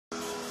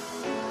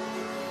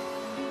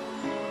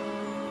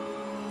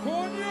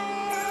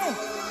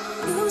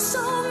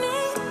show me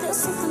there's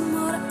something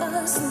more to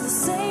us than the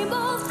same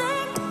old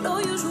thing, no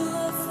usual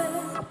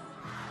affair.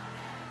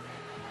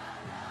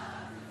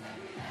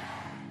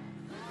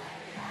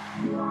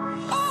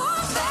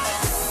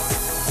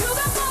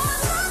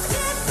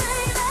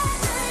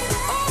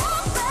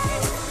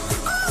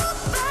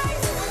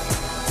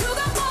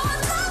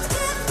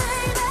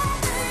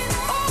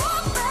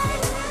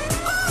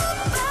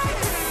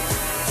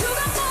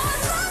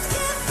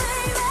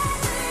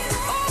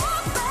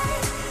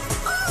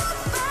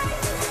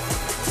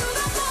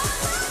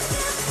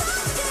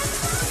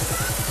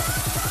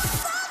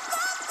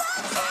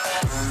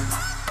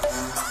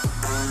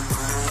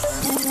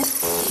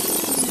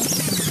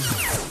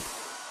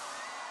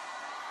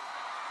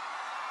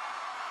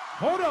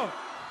 Hold up.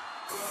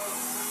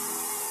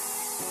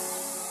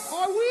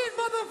 Are we in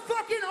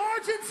motherfucking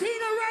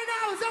Argentina right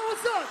now? Is that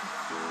what's up?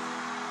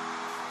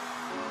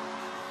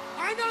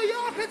 I know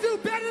y'all can do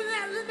better than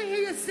that. Let me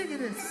hear you singing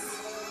this.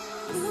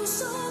 You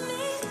show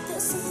me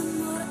there's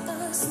something more to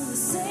us than the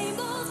same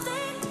old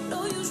thing,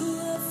 no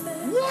usual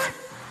affair. What?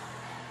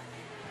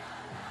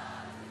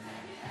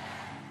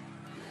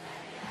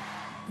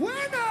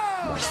 Bueno!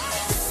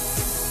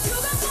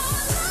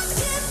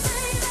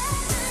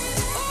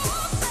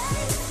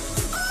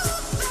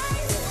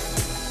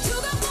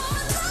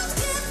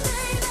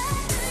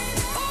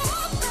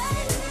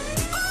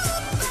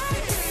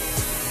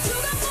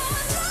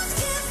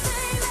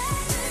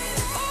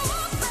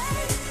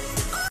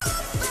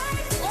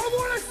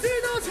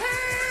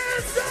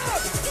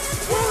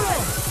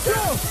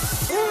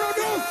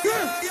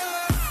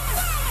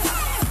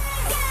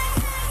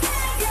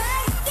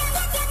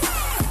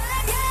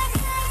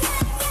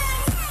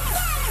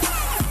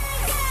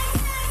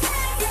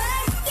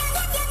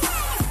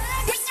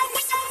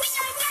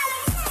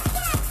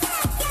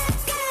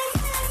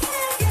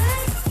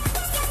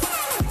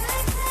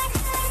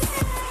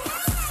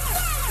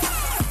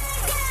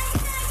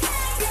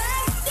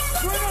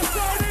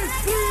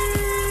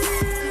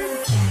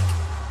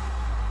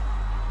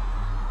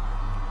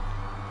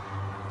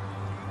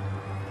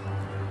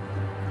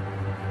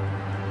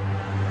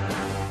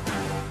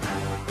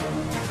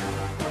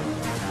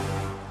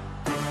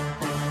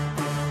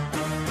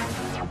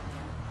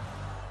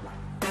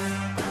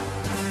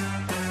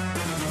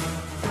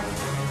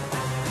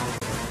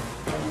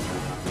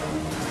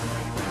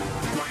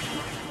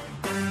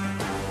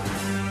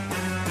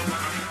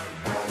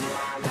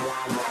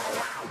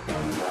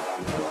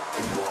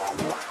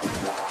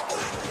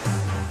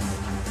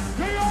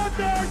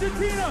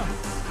 Argentina!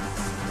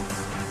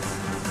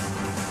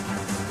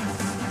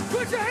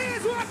 Put your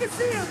hands where I can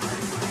see them!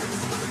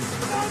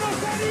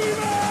 ¡Vamos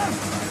arriba!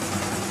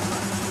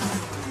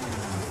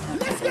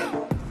 Let's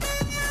go!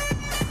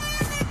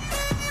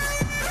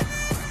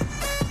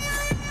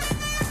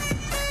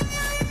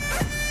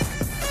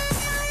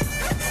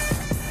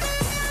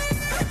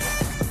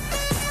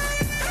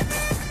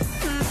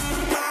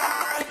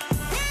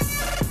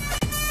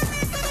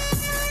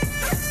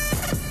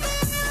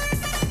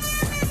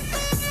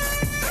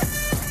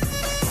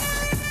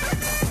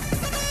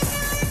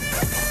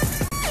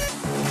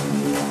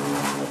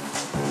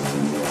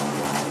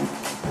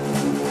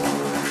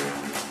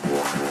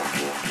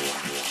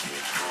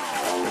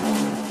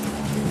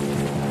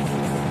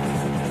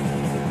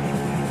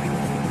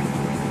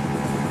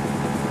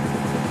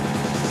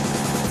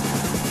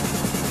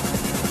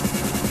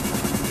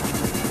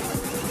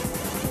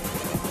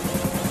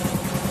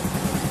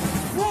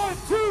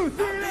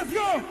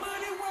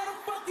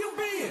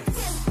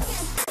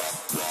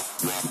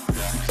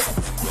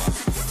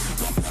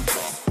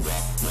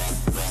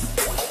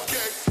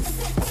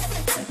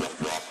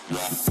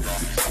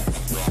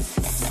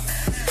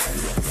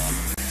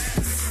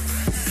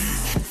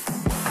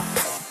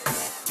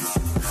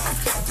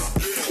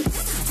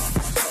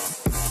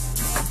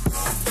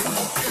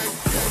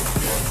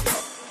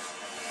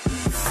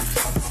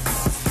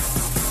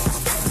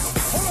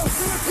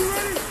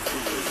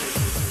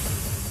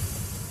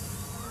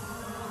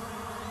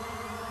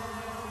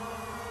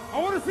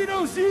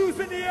 Shoes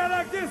in the air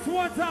like this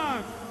one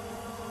time.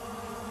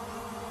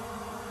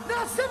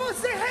 Now someone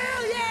say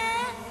hell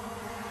yeah!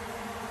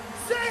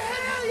 Say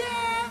hell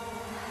yeah!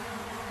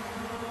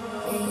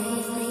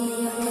 Believe me,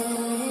 I could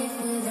live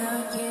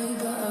without you,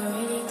 but I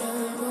really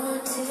don't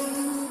want to.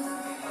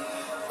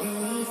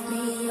 Believe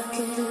me, I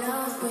could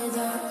love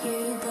without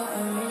you, but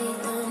I really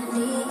don't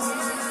need to.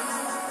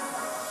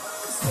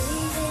 'Cause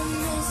leaving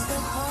is the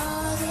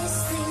hardest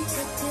thing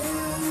to do.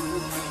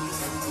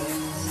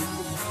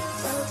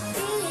 But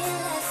being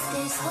left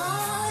is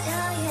hard,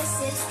 oh yes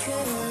it's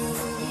true.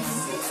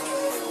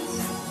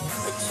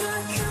 But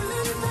you're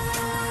coming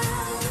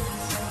back.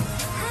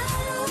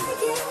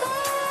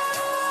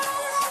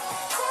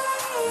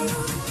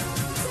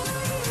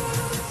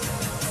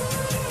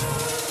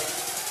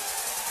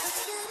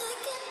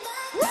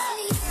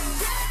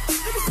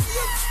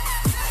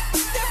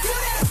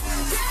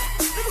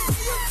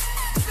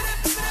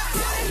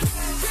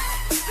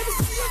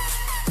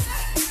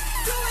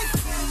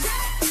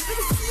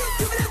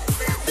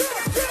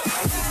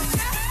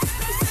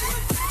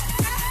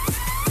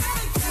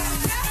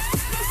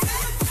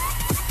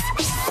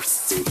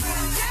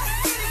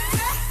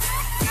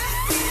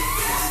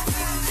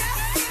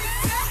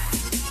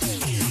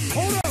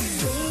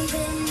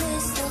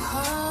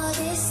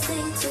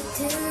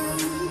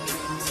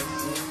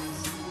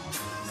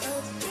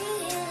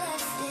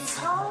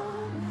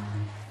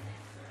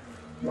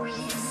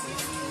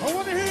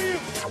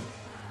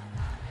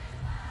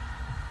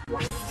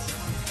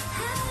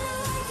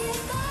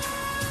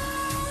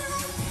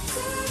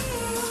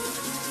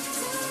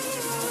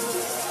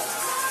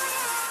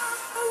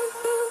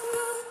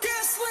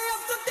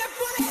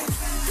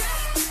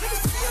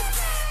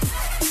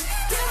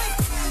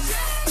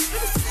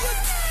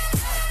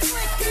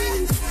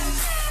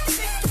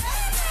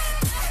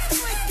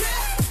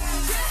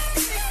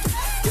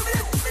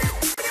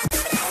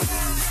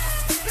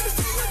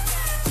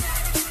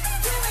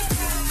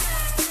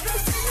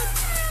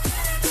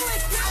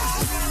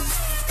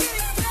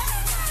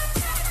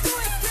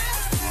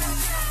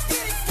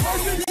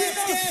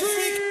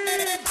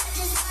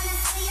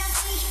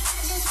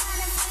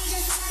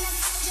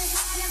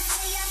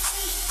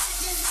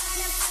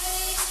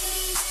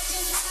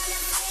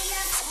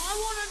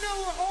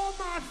 where all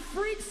my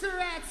freaks are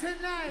at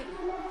tonight.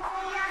 All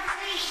right.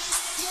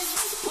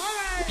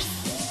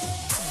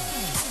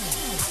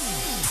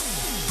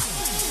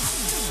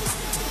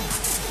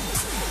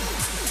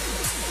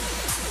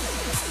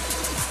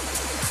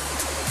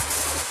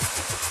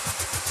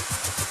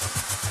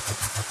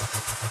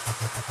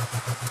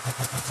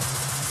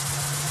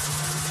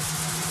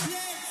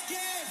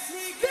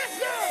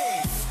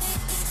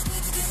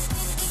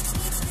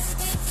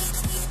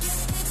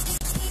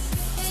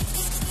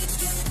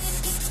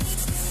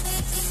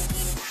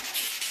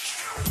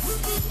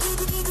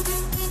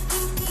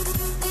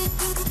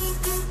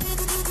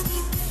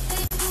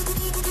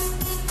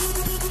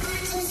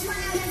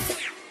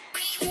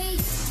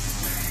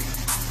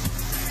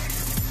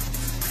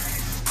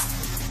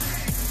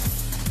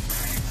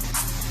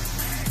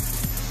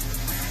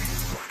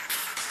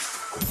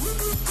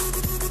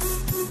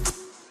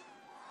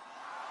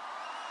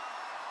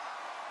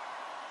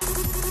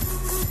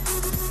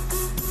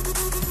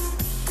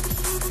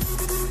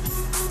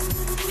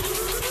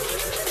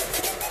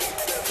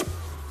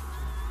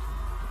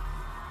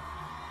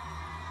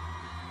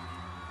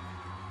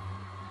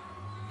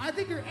 I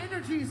think your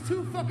energy is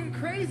too fucking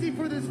crazy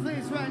for this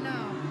place right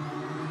now.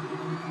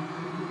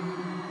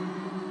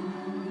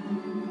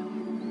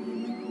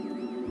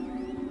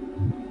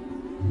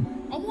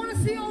 I want to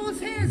see all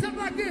those hands up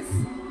like this.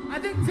 I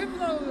think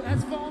Diplo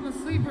has fallen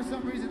asleep for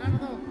some reason. I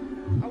don't know.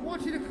 I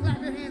want you to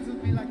clap your hands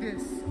with me like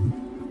this.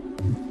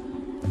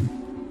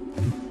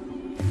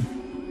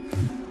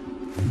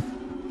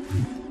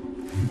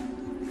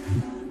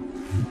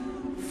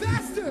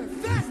 Faster,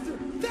 faster,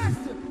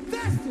 faster,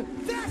 faster,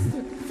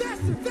 faster,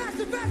 faster,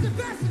 faster, faster,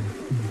 faster.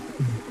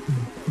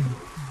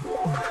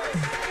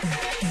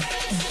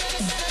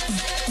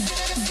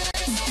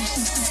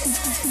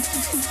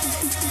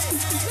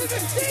 Let me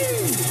see.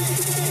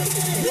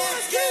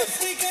 Let's go.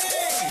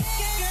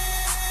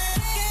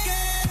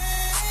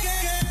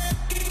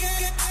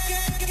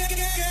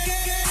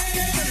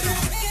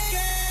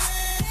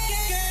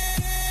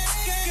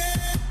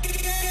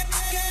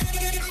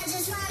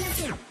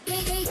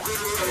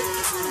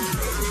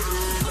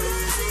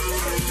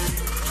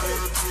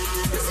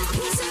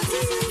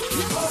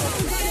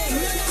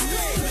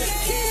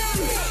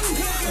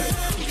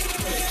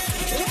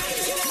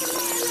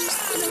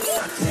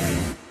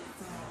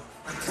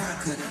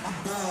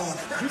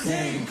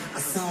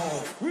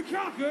 We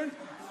conquered.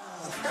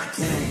 I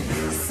came,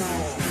 I saw,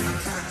 I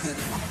conquered,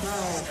 I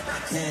balled, I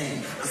came,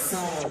 I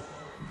saw.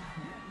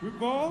 We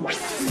ball. I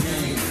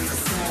came, I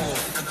saw,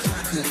 I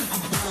conquered, I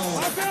balled.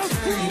 I bounce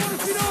through. I want to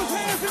see those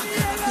hands in the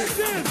air like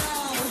this.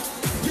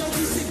 Yo,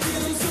 we should get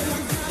them, so I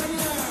got them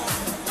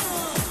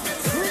all.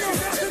 Here we go,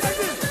 bounce it like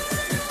this.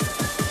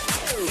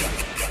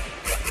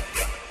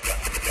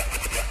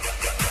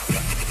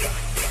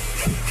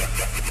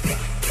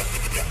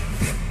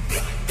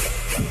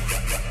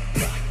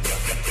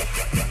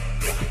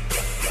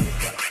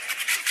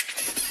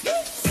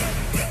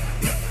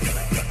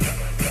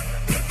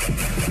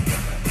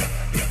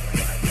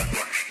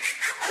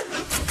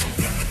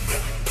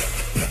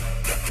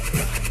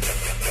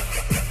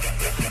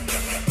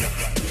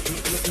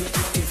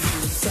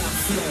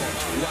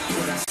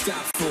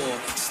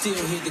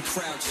 Still hear the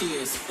crowd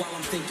cheers while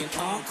I'm thinking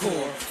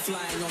encore.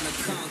 Flying on the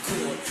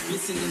Concorde,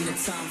 listening to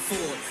Tom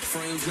Ford.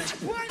 Frames like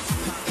what?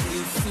 Popping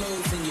these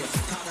flows in you.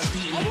 How to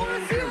be. I want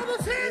to see all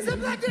those hands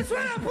up like this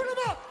right now. Put them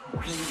up.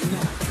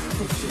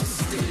 Push it,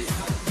 stay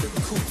out. The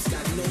coops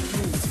got no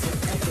moves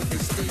forever. They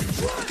stay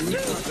 1, 2,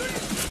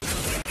 3.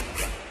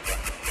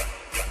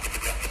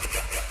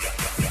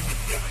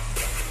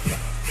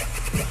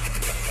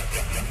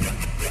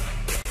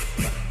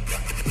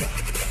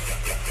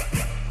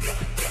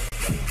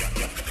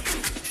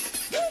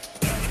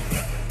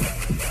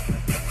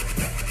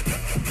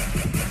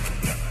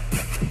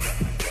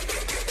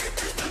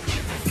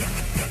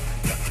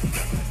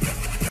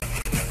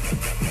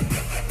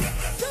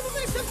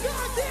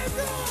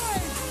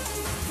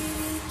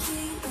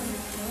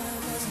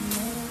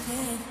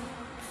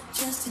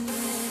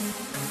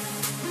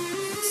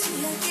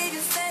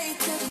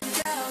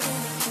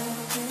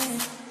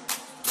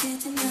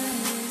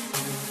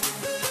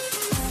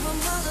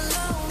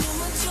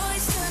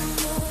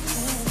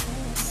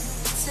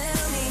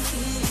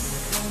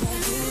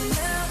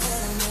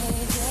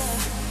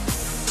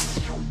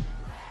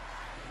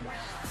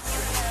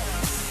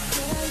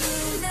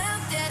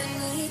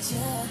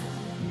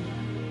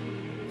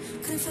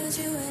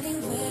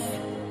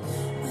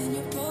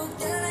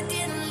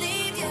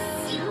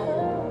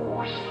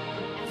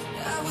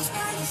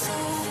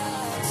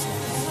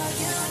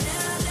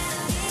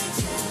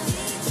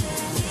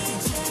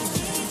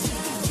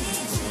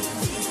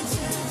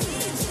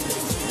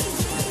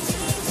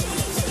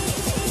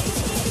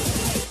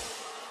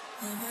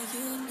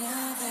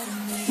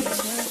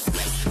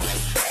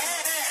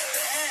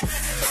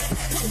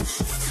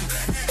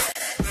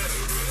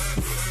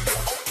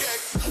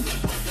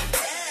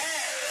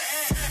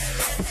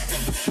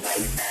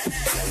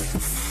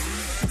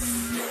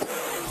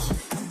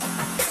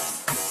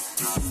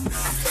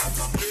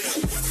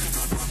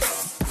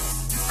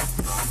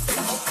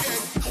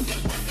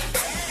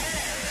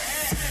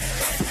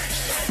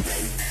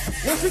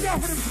 What you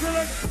got for them,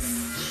 Skrillex?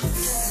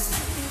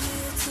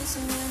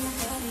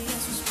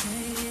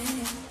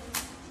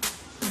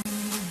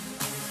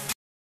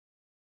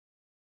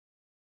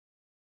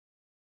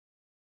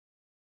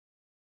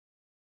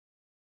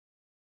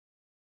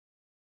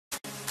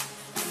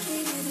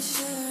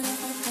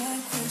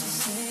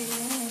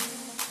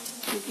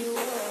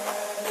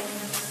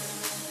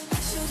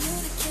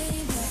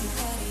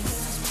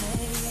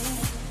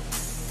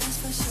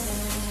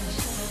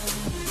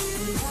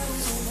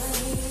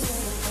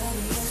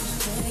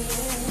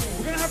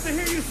 We're gonna have to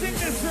hear you sing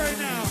this right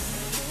now.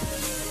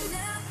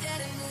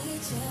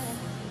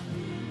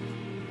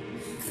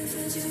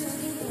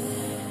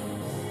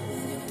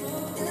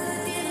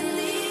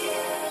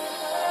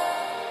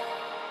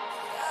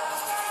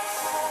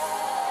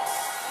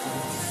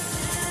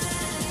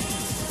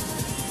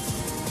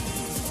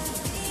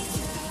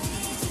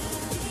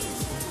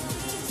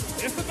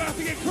 It's about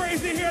to get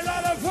crazy here,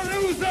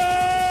 Lollapalooza!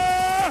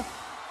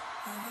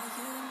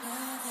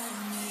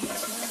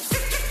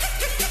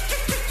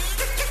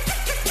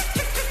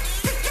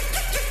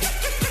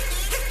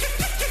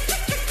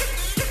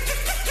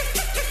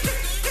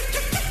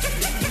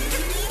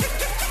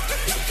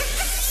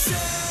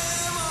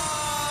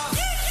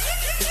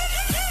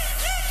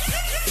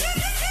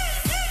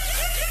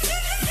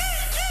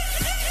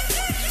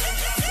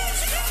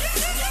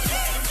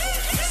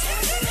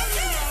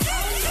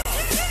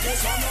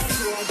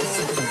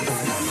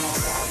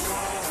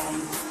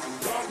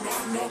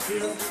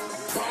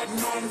 Bad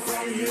man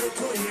from here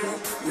to here,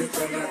 we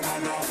tell them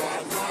I'm a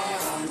bad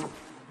man.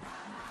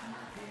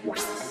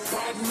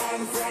 Bad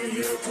man from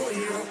here to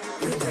here,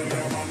 we tell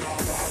them I'm a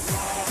bad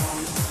man.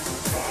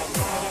 Bad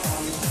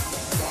man,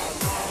 bad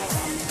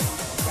man,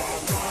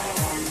 bad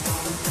man.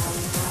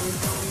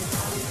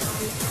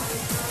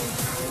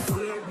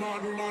 Real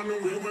bad man,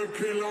 we will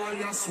kill all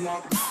your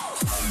swag.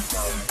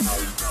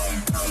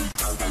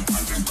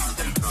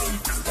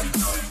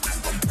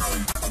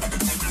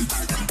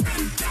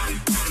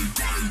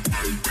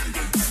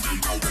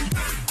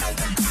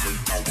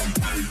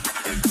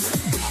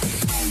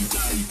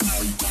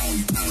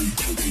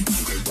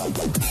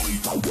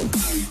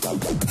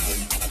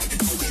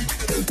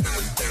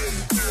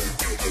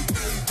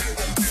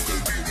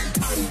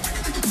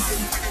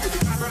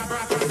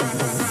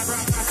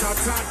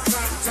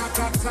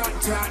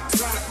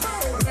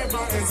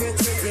 Never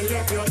hesitate to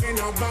left you in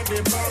a body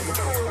bag.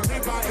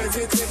 Never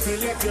hesitate to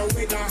left you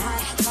with a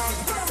hashtag.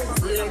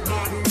 Real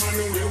bad man,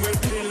 we will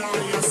kill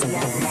all your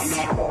swag, man.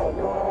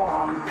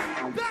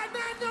 Bad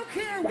man don't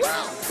care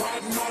what!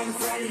 Bad man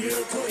from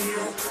here to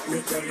here, we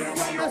tell you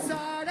When the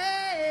sun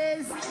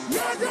is,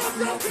 you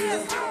don't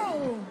care.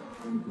 Oh!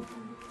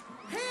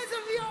 Hands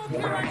of you all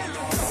care right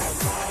now.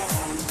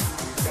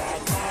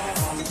 Bad man,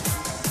 bad man,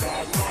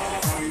 bad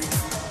man,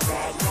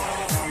 bad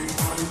man.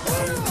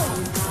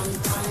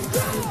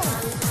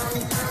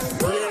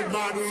 Real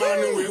bad man,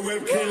 we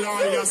will kill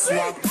all your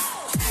swag.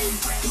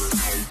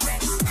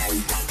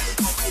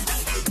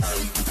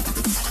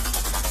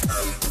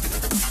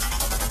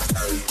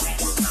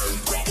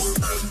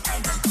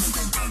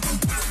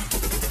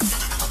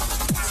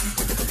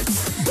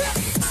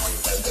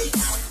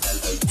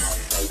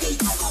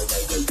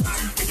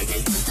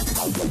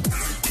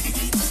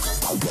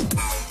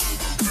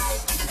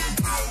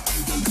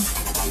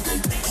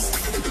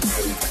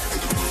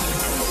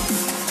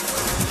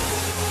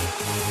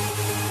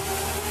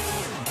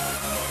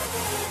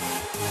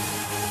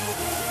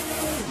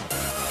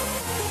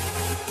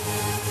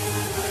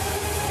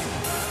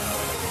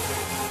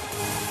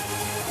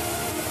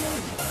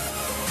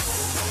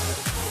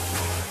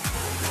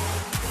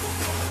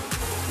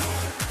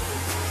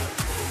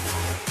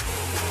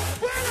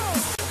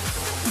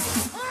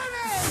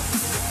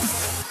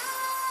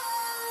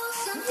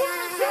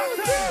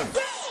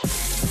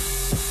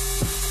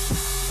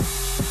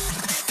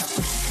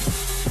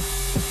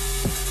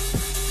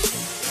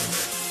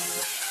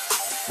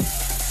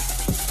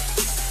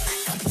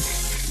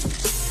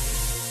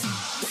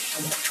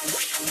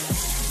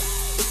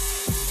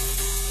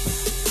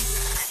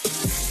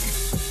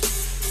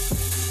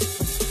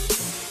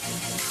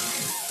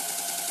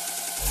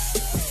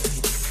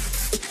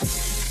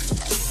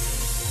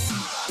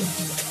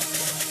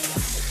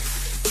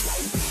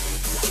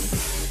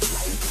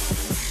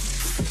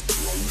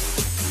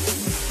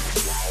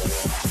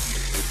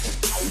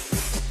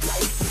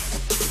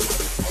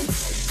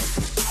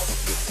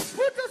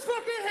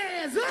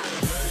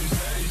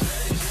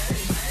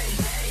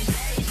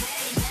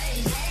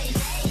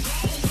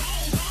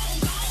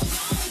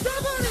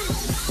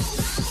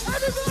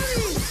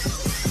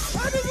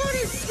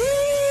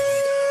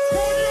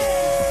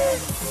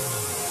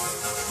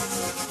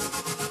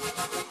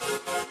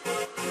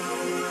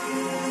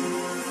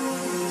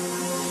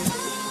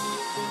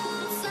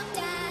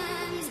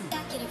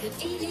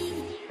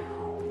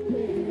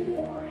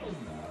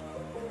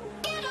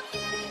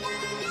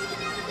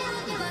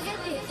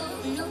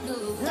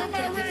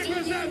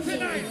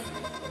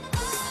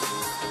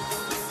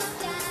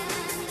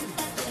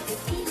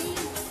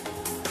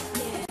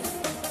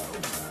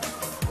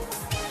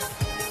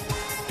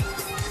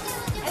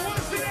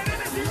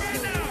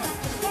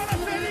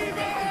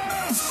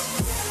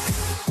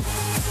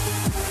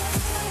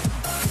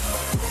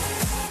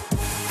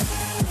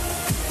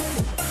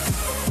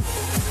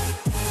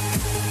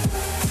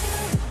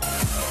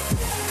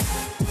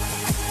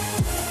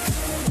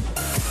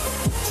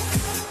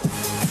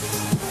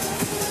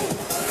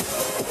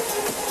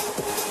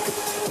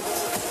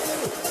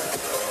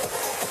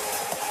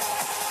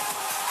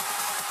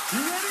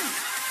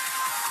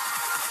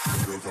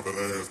 drop that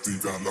ass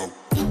deep down low.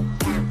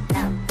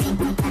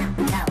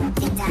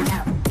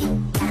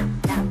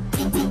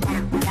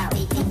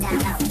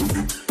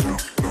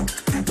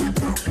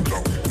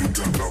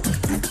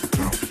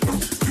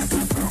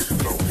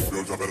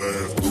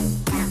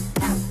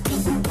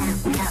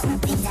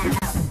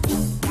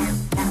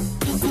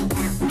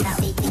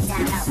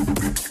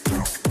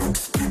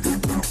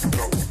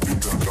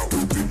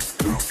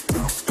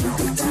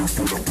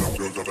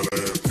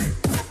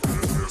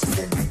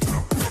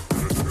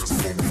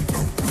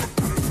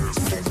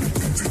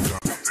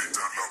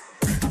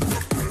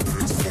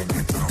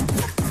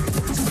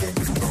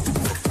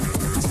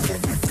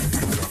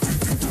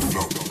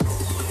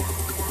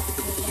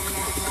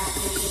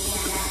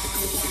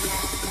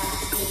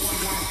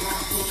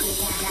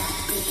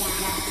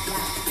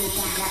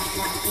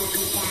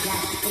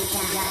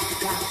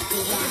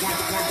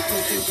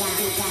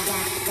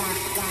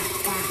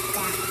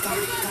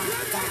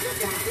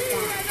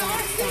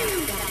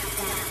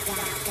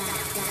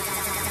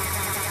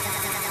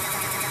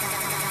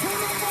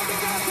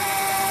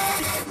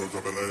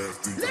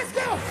 Let's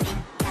go!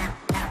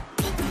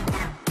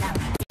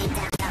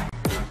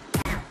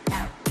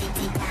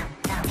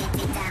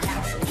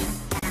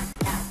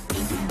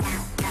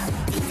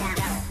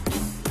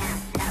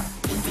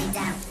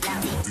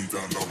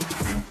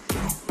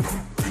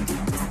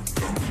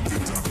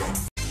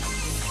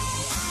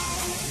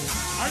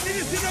 I need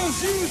to see those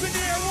shoes in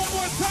there one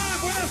more time.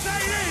 Buenos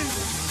Aires.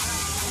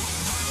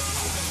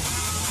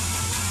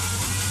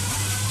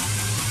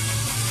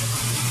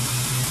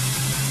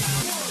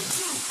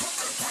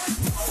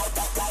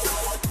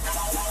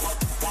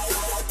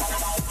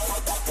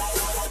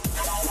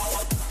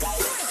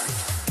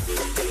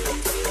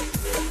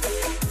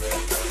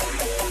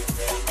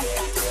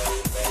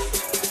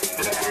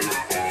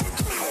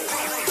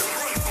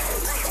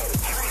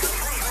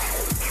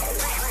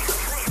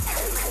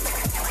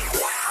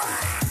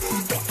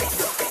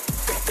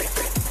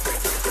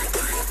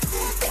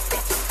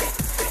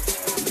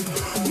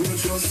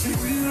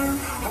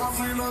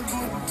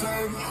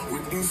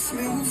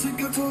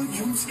 Music at all,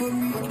 you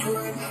spend me a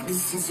grind.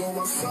 This is all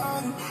my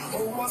son,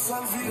 all my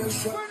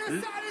salvation.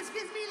 Buenos Aires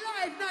gives me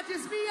life, not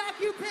just me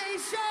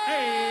occupation.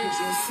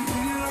 Just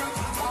here,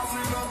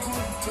 having a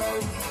good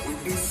time.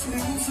 With this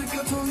music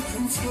at all,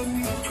 you spend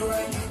me a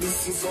grind.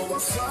 This is all my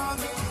son,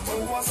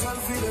 all my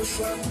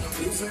salvation.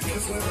 Music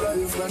is my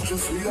life, not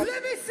just me.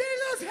 Let me see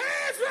those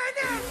hands right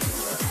now.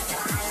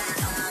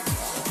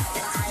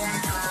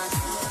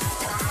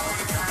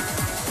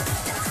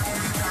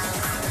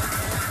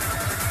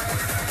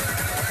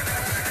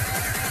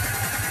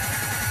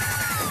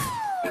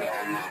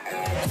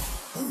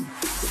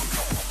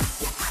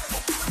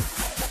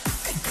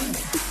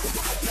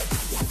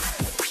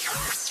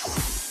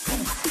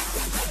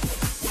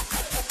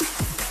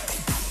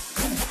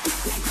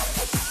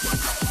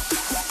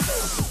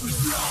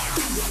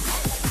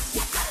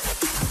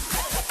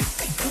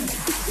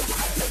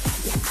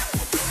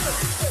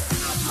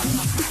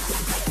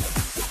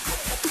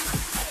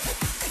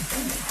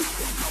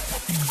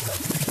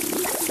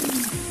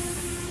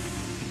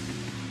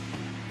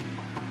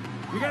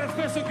 We got a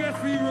special guest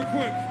for you real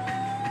quick.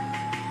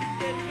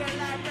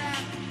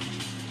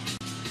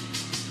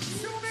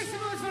 So make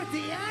some noise for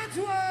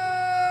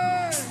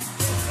D'Antwoord.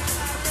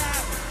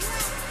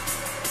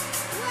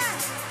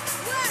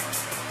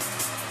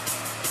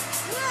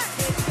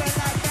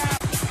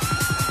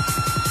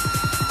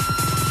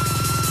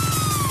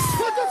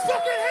 Put those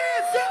fucking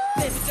hands up.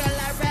 Baby girl,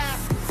 I rap.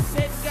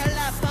 Baby girl,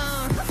 I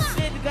bomb.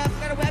 Baby girl,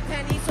 got a wet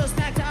penny, so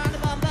smacked her on the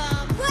bum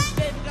bum.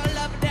 Baby girl,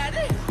 love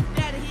daddy.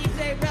 Daddy, he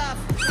play rough.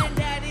 And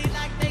daddy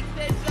like make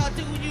baby girl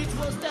do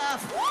usual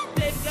stuff.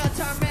 Baby girl,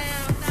 turn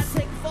around, not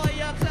take for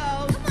your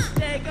clothes.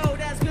 There you go,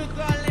 that's good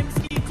girl, let me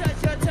see you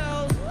touch your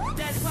toes.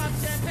 Daddy pop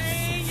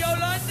champagne, yo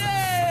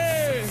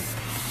London.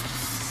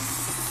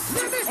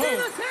 Let me see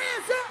those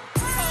hands up.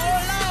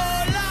 Hola,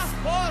 hola,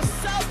 oh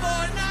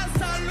sabona,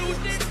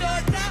 salute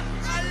dona.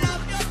 I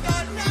love your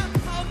dona.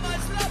 How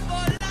much love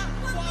hola?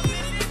 $1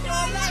 million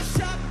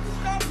shop,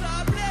 no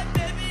problem,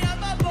 baby,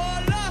 I'm a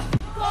baller.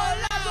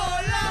 Hola,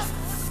 hola.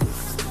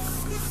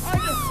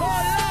 Hola,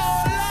 hola.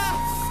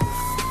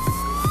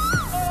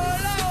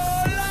 Hola,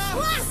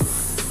 hola.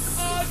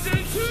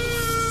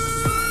 Argentina.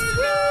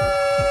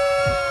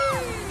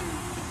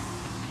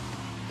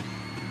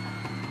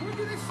 We'll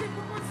do this shit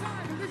one more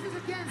time. And this is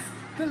against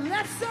the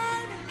left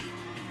side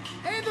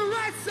and the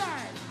right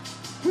side.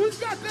 Who's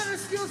got better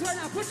skills right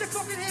now? Put your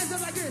fucking hands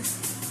up like this.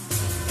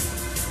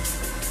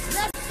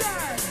 Left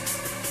side.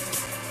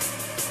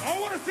 I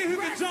want to see who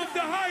can jump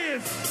the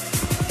highest.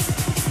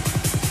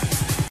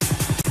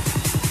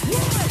 1,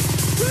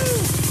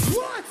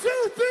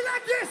 2, 3,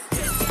 like this.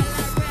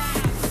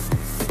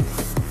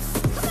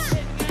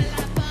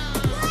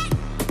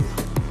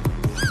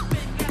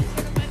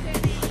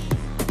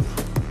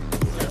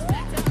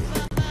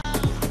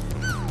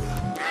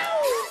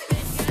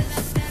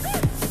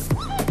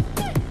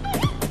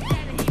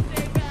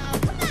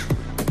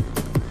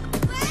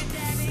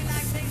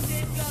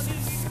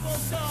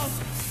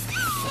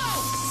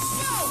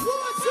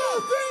 One, two,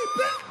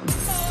 three,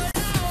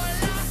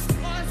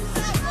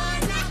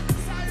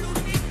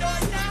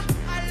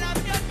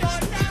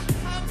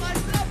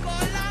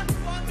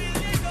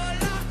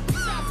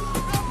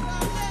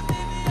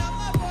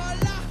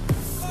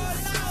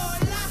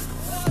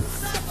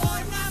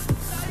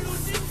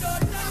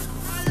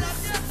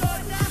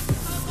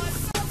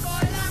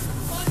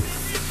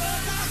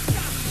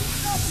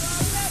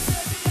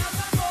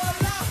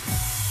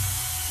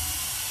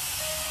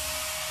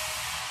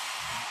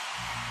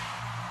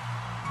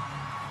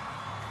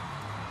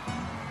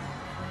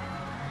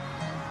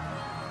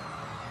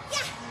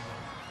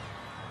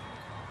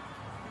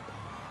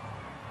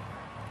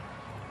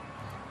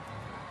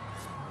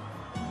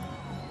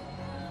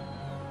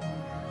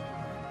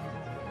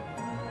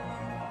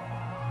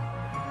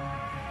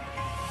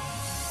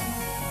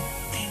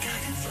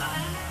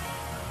 fly.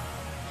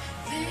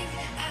 Think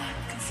I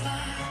can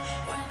fly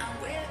when I'm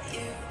with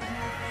you.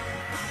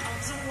 My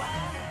arms are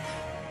wide,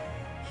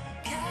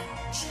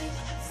 catching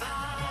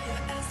fire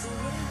as the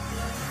wind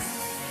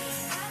blows.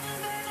 Haven't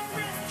been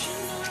rich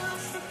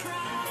enough for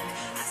pride.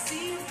 I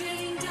see $1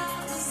 billion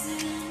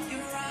in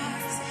your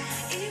eyes,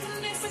 even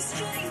if we're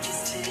strangers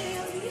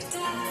till we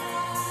die.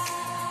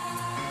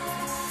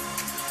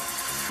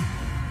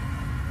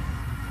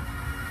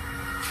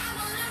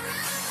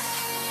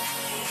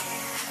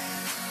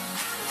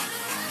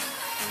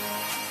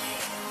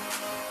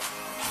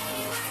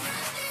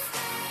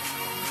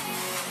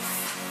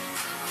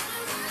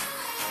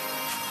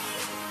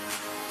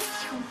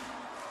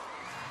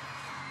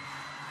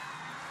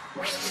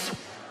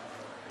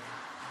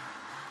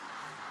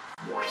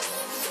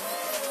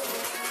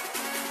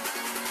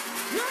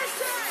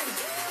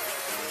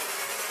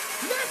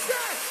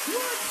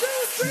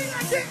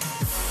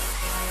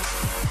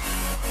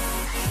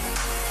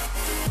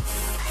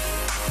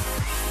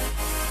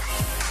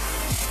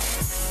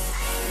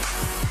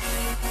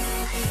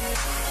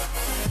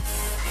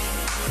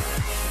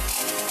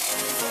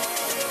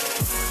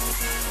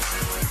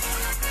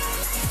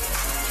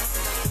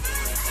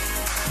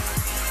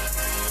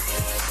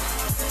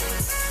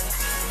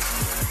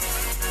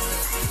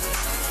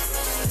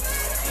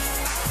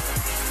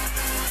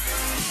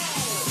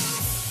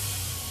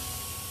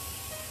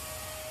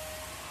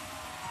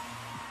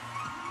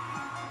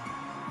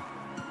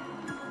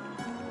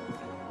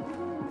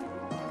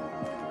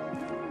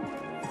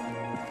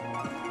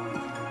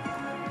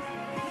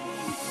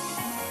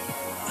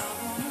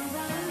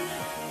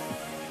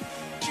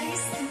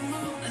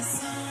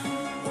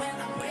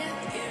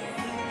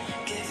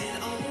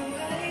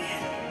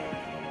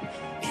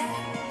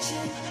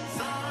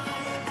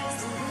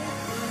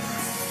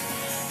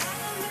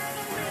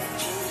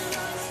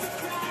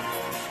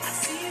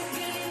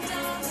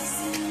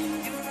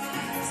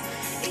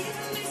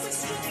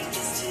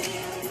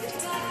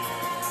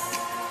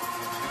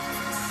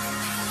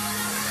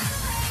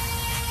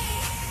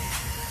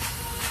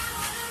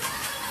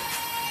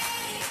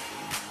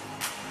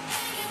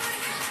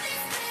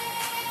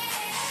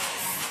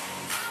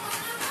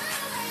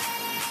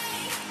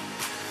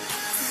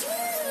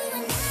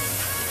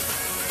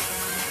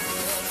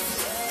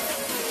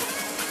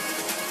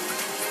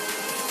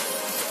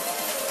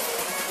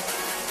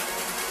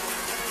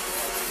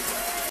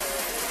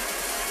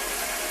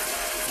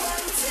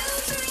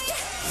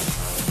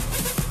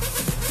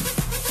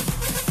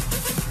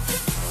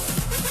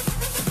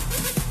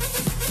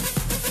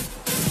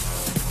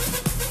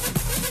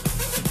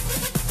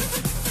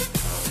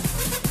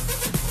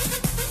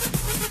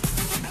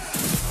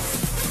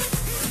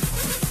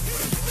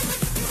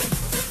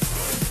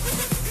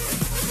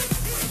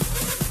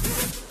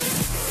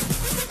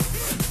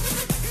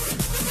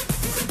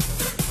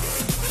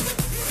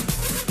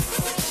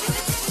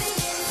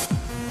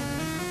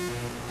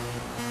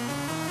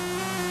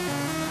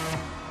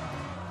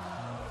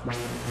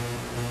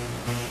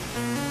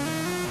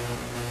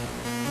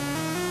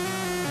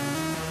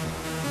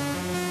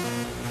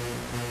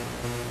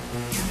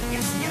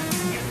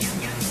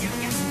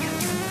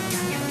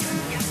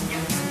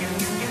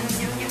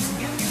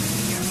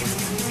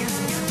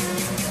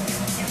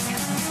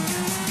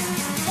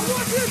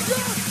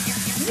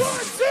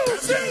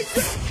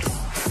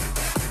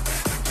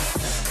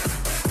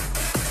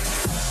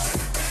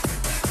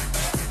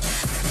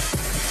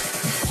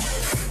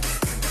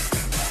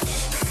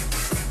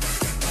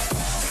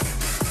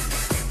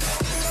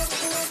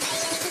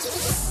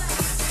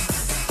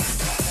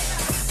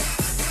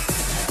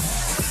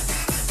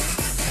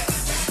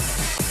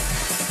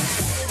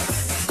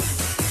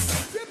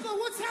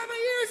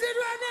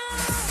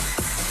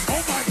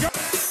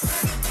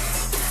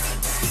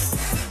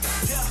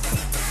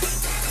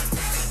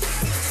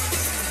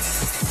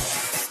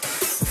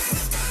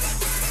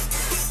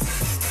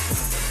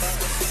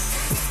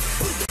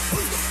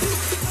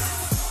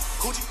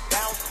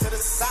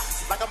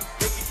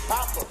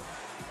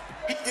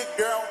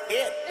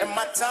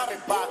 Tommy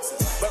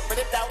boxes, but when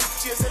it out,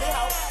 she a silly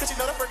hoe, cause she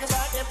know the freaking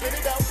side and plenty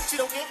dough. She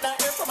don't get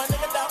nothing from my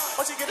nigga though.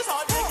 All she get is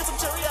hard dick and some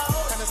Cheerios.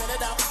 Kinda send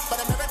it out, but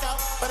I never go.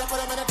 But I put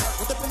them in a dirt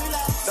with the penny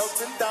low. No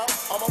tinto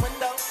on my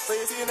window, so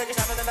you see a nigga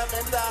shining in the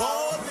window.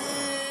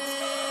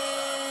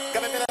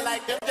 Got me feeling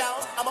like Jim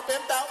Jones. I'm a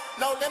pimp though,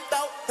 no limp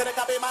though. Till they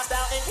copy my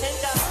style and can't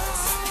go.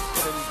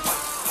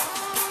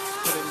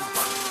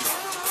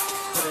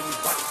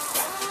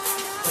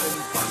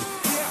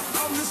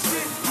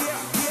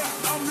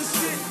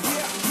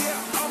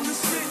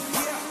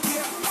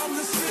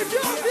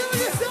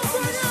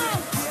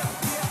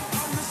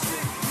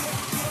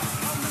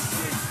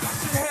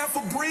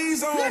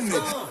 On me.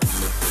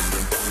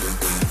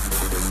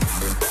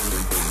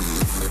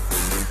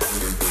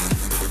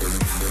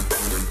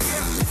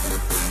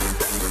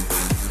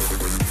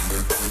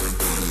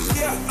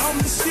 Yeah, I'm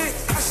the shit.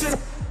 I should.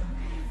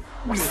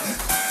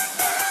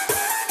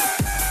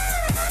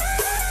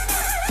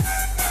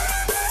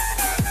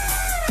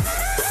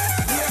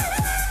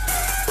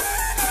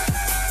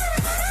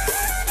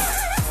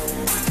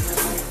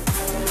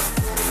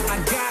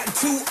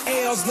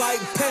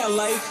 like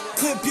Pele,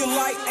 clip you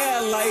like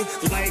LA,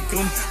 like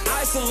 'em.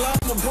 Ice and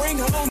lava, bring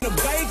home the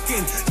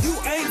bacon. You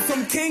ain't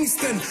from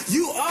Kingston,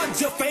 you are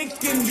just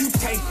faking. You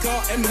take her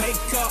and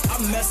make her, I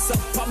mess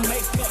up her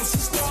makeup. She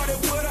started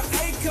with an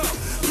A cup,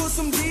 put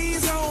some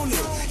D's on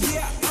it.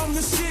 Yeah, I'm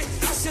the shit,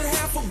 I should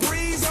have a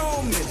breeze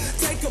on it.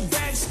 Take a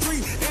back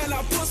street and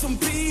I put some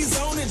P's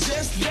on it.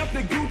 Just left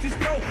the Gucci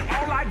store,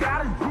 all I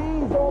got is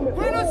G's on it.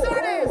 Buenos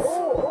Aires!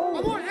 I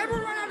want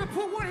everyone right now to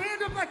put one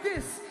hand up like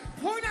this.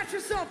 Point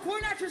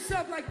at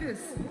yourself like this.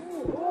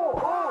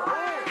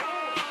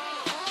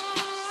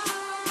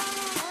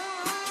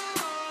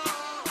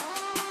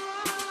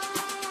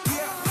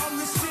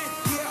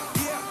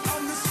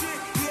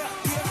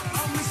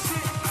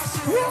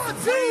 One,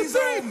 two,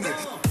 three.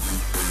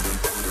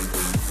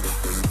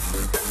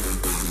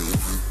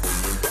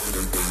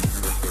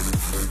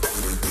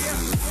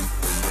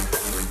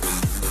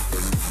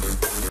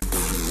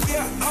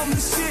 Yeah, I'm the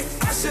shit.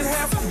 I should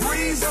have a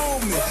breeze on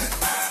me.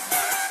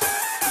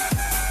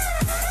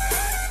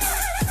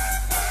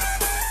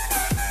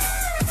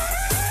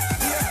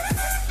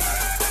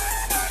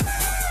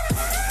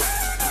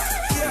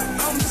 Yeah,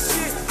 I'm the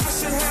shit. I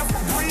should have a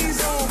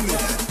breeze on me.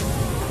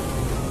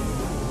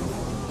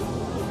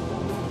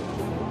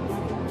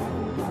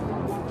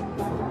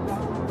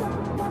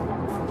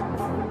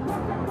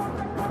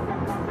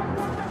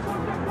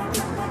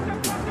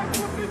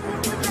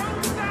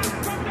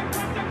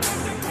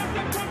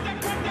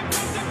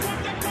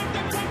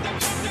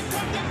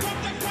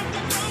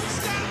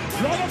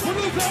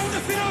 Lollapalooza, I want to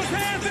see those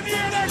hands in the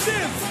air like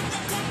this.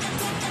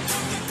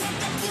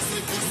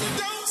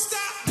 Don't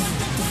stop.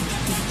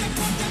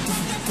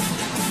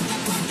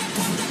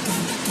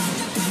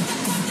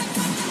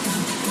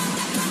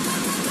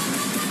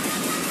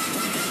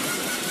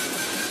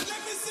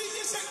 Let me see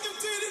you shake them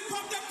titties,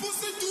 pop that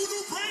pussy, do the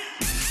brand.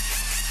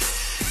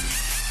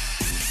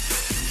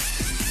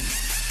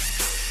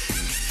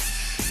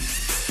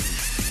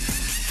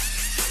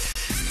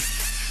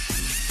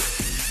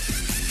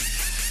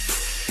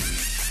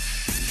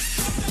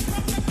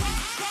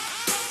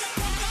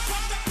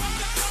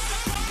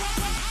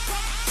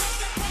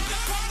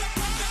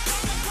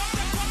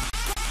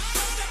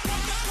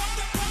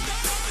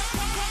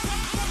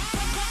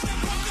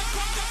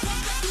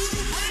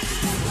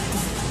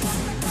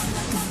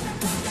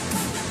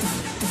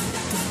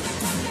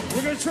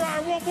 We're going to try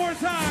it one more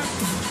time.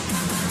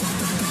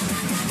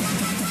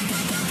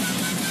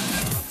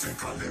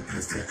 Take a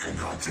lipstick and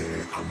I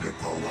take on the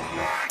power.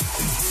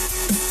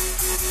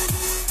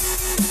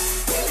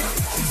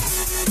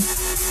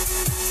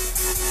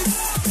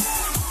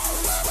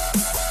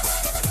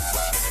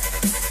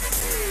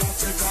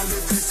 Take a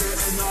lipstick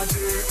and I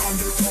take on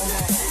the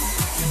power.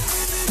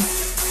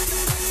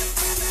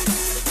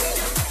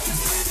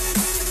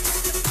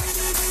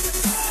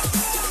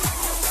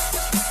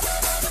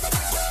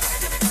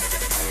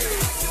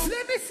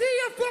 Let me see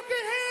your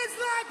fucking hands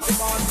like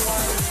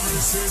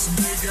This is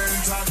big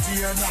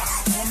entertainer.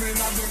 Coming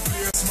at the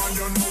place, man,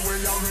 you know we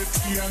are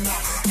retainer.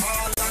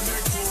 All of the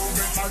crew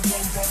better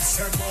jump up,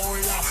 say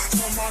boy.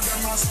 Some of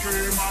them a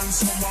scream and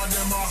some of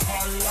them a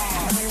holler.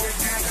 We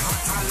get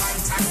hotter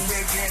light and we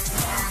get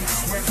on.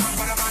 We come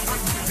for the band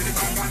and give to the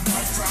band and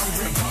touch from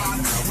we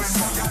gone. When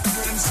we got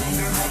friends, some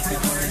them up to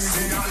bring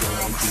the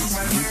alarm.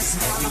 When this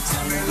man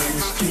coming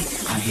like a street,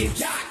 I hear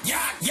Yak,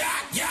 yak,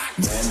 yak, yak.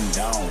 Man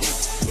down,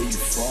 where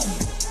you from,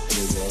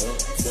 nigga?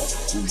 Fuck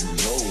who you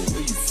know,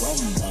 where you from,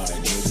 my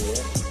nigga?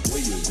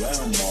 Where your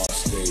grandma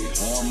stay,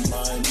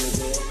 my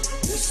nigga?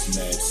 This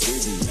mad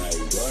city I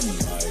run,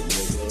 my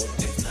nigga.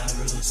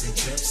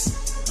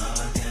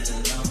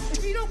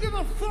 If you don't give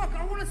a fuck,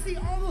 I want to see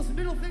all those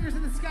middle fingers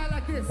in the sky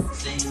like this.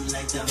 Seem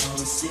like the whole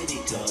city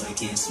go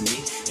against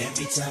me.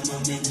 Every time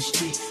I'm in the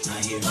street,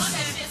 I hear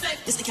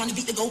It's the kind of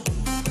beat to go.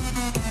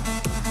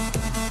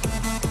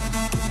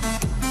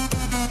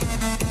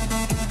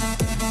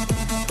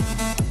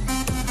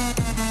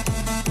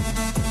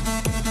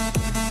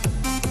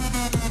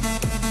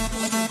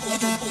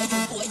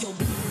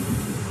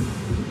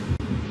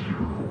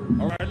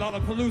 All right,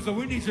 Lollapalooza,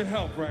 we need your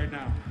help right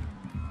now.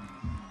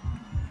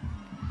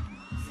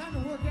 It's time to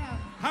work out.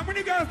 How many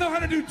of you guys know how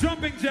to do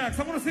jumping jacks?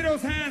 I want to see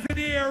those hands in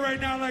the air right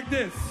now like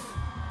this.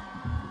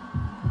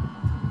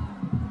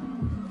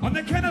 On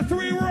the count of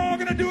three, we're all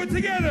going to do it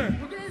together.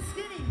 We're getting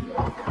skinny.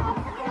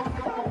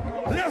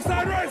 Left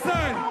side, right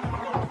side.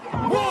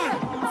 1,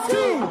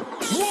 2,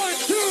 1,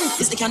 2.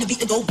 It's the kind of beat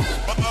to go.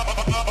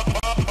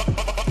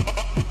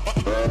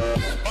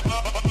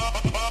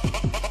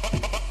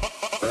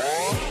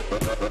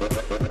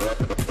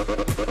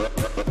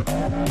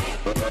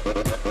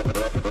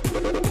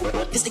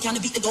 It's the kind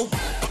of beat to go.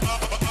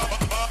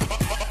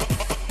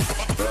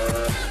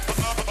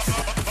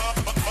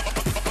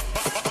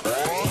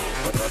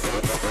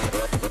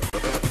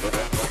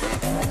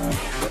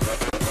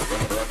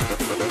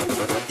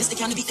 It's the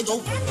kind of beat to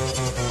go.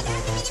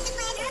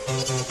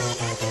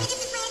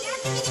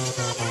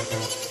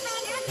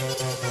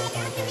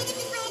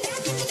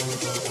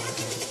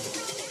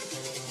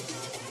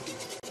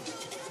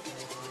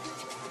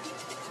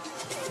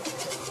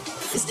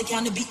 It's the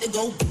kind of beat that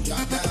go.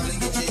 Drop down and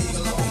get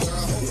jiggle on,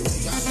 girl.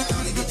 Drop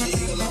down and get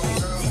jiggle on,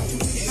 girl.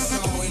 It's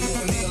on, ain't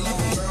leaving me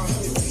alone, girl.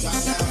 Drop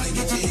down and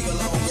get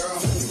jiggle on, girl.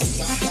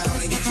 Drop down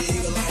and get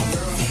jiggle on,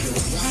 girl.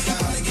 Drop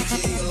down and get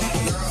jiggle on,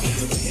 girl.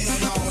 It's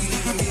on, ain't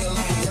leaving me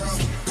alone, girl.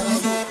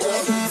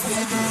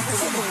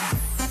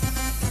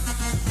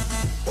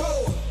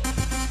 Whoa.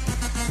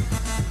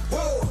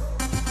 Whoa.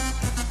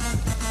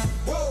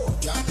 Whoa.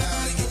 Drop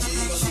down and get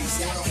jiggle on,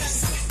 girl.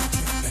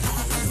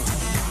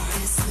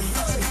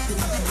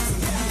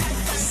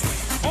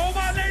 All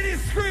my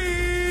ladies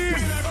scream!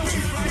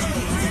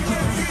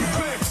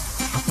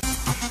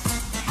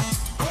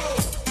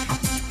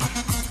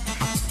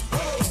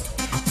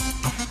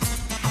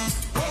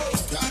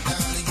 Drop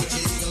down and get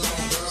jiggle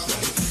on, girl.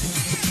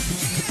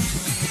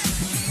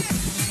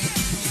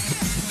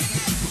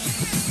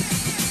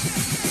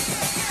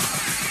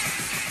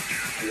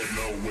 You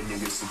know when the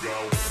whistle go.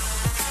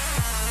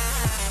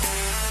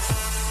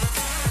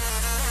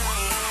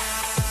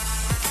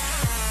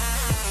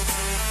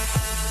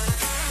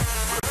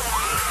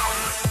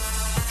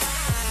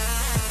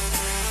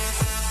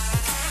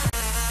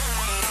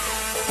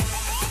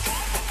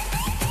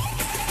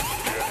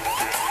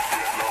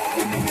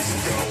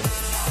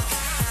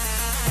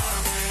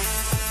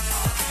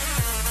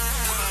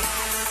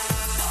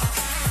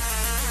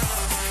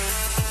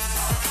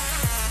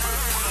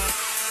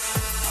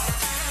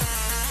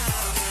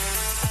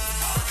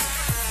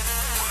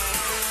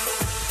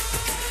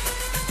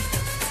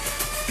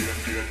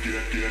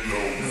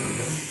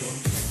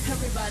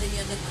 Everybody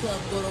in the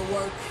club go to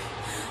work.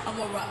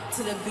 I'ma rock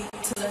to the beat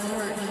till it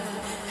hurt.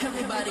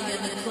 Everybody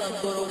in the club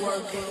go to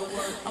work.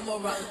 I'ma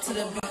rock to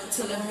the beat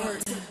till it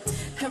hurt.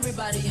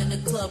 Everybody in the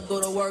club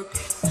go to work.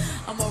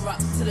 I'ma rock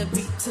to the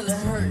beat till it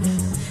hurt.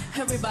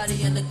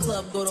 Everybody in the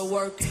club go to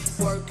work.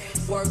 Work,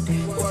 work,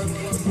 work, work,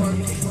 work.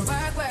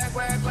 Work, work,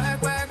 work,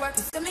 work, work, work.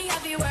 You see me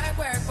have you work,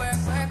 work, work,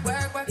 work,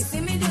 work, work. You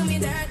see me do me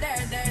dirt,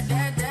 dirt, dirt,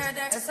 dirt, dirt,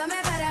 dirt. So me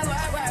better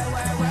work, work,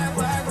 work, work,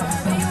 work,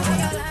 work. When you go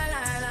la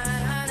la la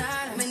la la.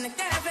 I'm in the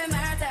cafe,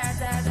 my da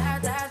da da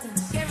da da.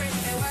 Get ready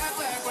to work,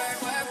 work, work,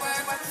 work,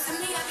 work, work. You see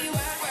me have you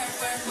work, work,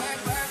 work, work,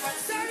 work, work.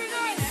 Saturday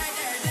night,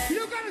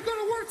 you gotta go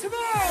to work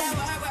tomorrow.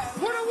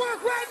 Wanna work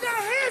right now?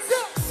 Hands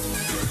up.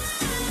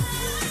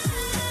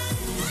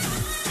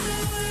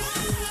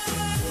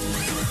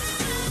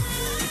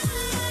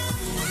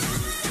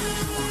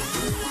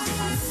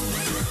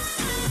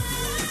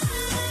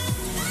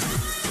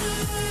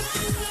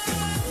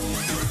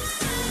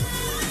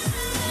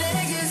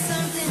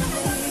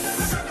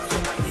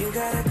 You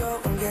gotta go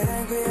and get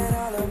angry at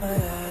all of my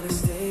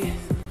honesty.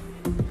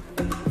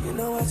 You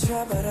know I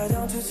try, but I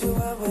don't do too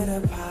well with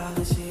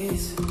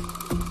apologies.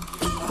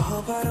 I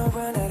hope I don't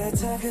run out of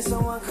time, cause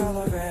someone call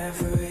a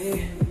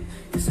referee.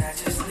 Cause I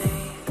just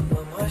need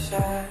one more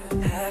shot,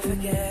 have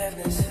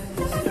forgiveness.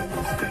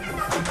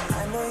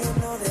 I know you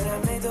know that I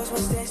made those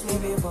mistakes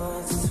maybe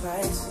once or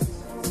twice.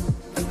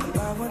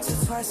 By once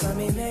or twice, I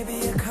mean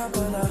maybe a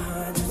couple of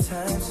 100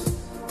 times.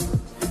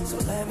 So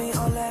let me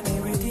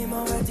redeem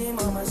or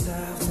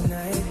myself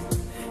tonight.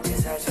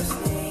 Cause I just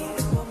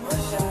need one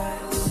more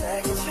shot,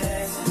 second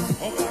chance.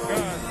 Oh my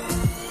God.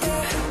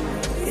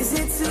 Yeah. Is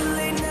it too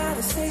late now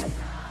to say?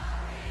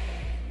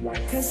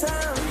 Cause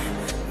I'm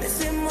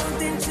missing more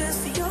than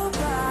just your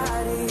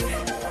body.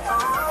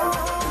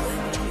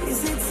 Oh,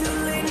 is it too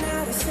late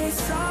now to say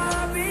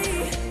sorry?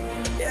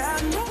 Yeah, I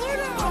know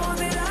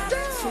that I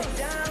let you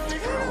down.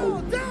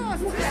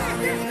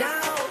 And now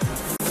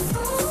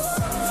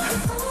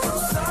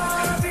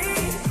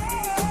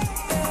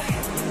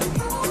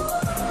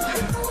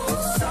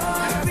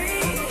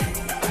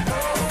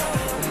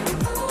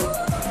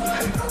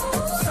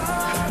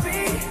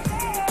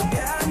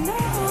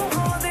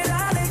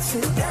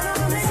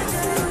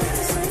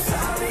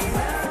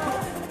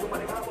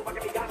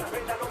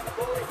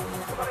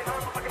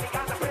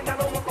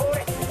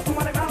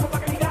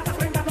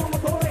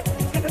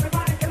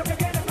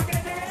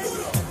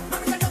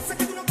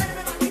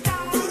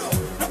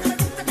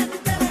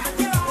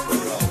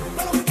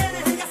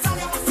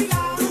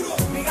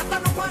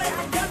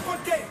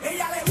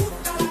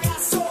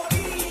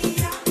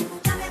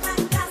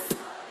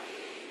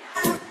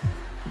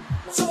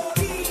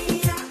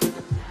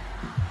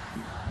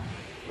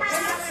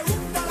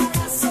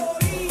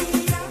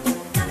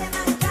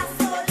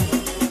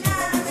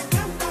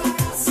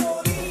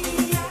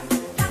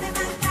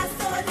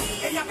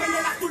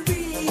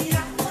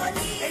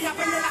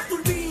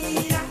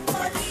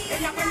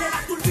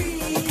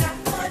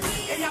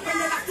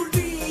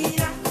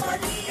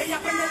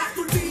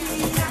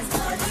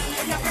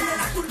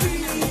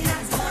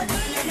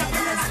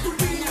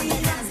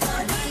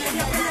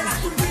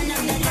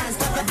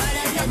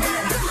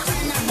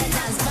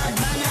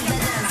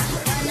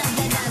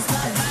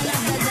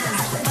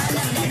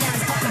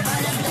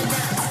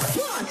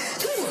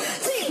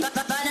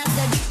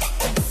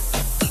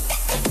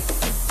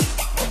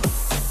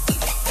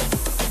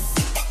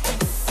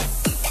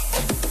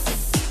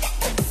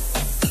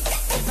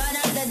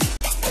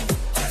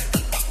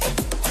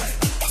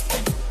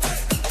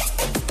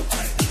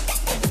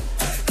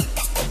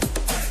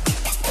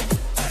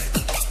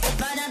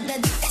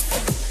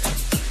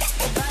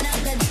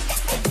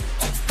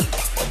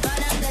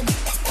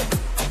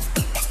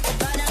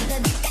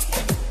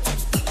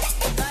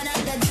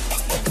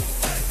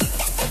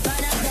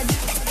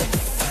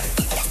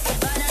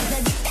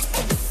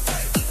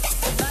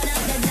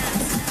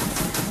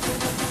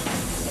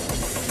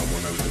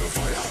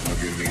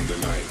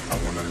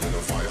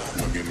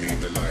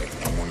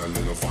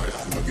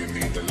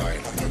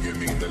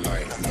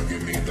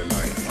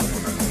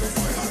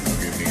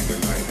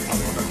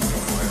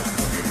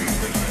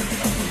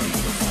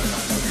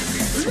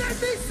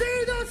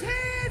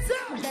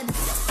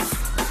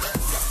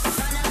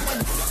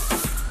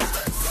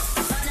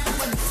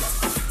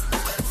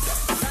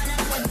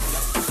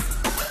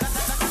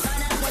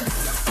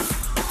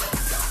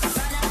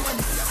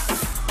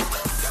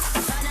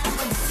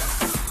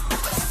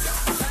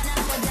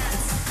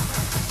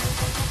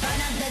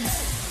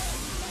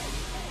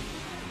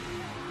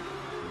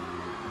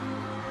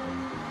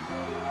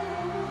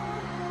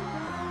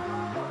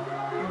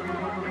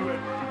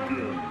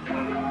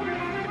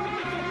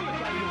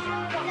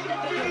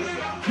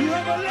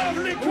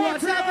Everybody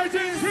come to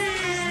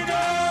Argentina!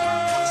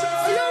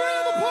 Are you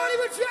ready to party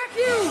with Jack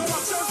Üft?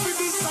 Watch out for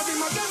this, I be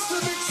my best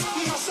lyrics.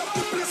 Mash up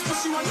the place, but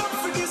you are not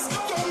for this.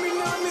 Don't me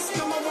now, miss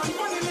number one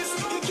funny list.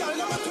 You can't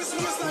let my twist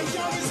when it's like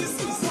can't resist.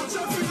 Watch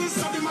out for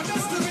this, I be my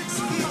best lyrics.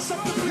 Mash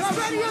up the place, y'all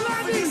ready, y'all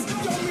ready?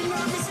 Don't me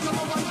now, miss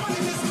number one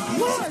funny list.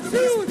 1,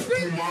 2,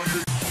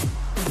 3.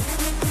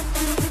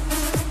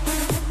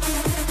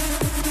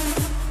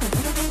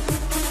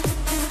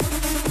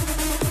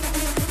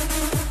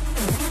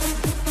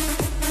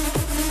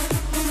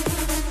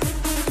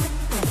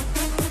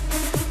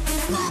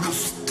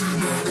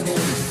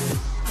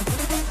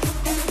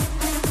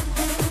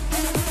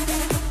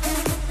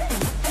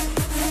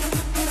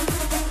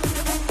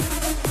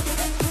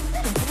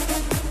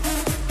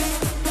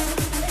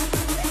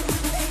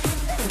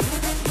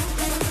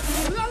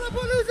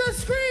 Lollapalooza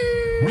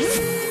scream!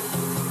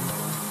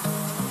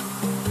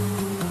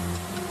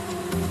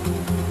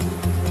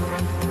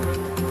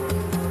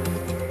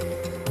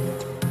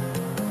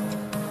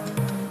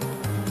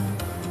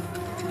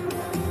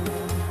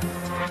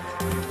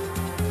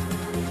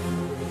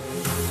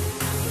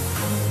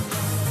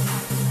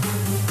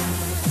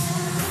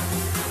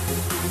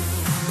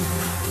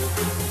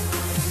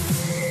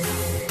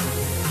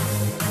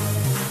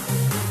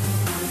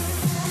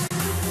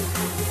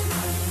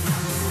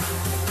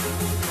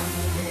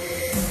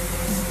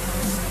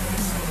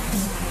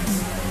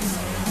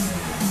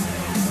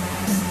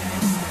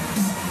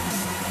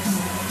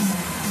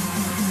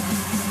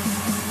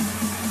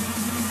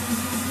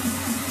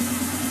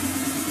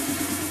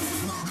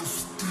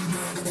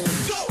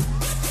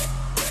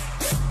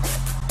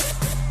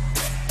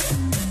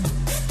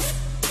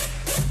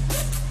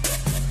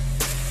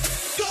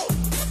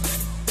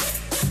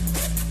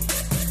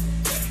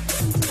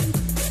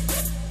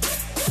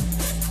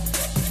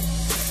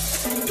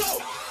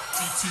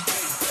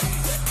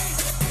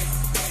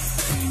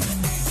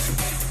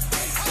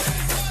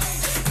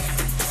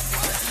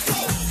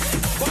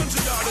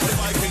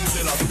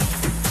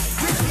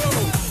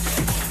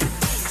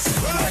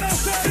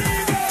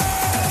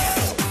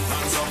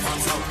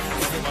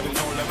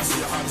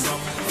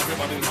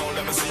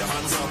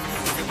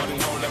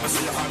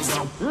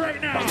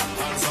 Right now.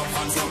 Hands up,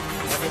 hands up.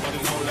 Everybody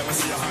know, let me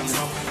see your hands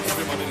up.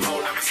 Everybody know,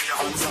 let me see your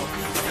hands up.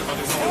 Everybody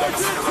know, let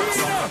me see your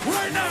hands up.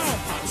 Right now.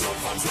 Hands up,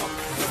 hands up.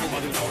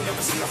 Everybody know, let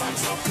me see your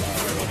hands up.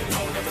 Everybody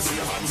know, let me see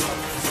your hands up.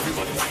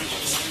 Everybody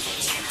know, let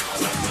me see your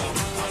hands up.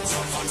 Hands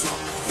up, hands up.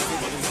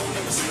 Everybody know,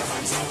 let me see your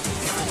hands up.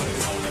 Everybody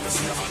know, let me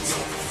see your hands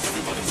up.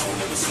 Everybody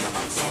know, let me see your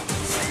hands up.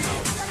 Right now,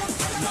 right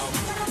now,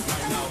 right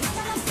now, right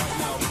now,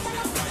 right now,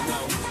 right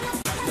now.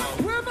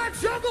 Where my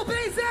jungle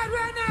bass at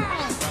right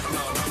now?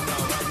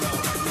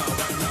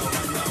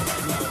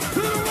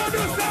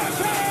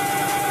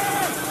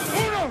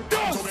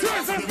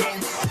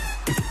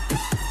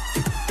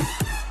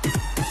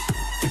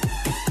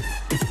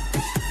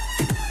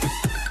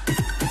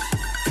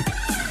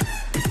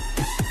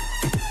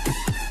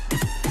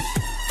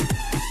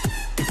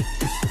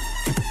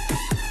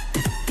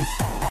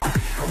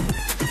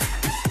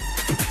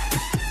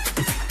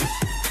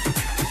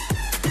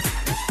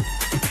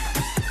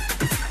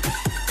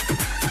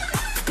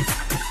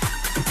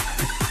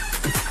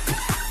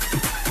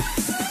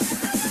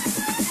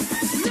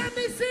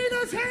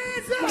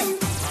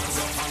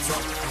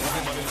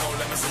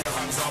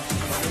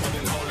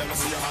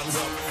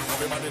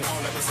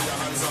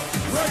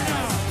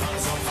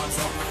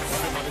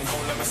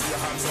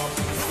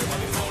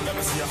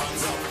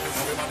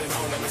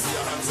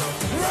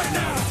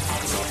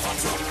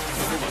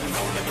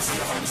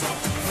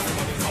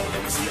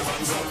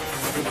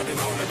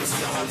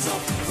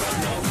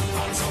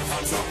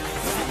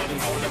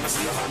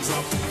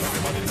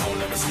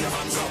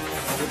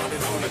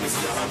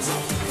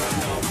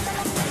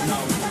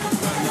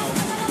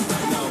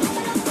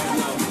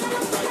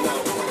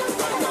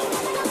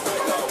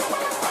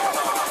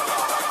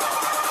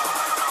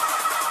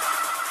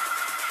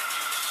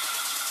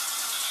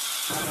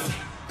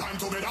 Time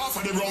to get off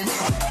of the road.